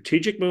 It's a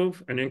strategic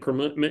move, an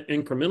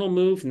incremental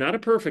move, not a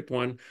perfect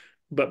one,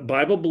 but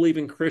Bible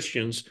believing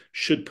Christians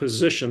should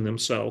position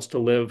themselves to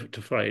live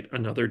to fight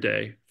another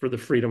day for the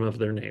freedom of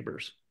their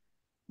neighbors.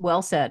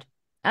 Well said.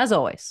 As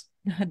always.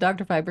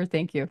 Dr. Fiber,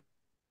 thank you.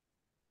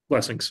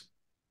 Blessings.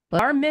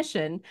 Our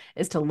mission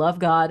is to love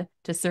God,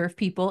 to serve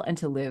people, and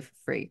to live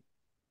free.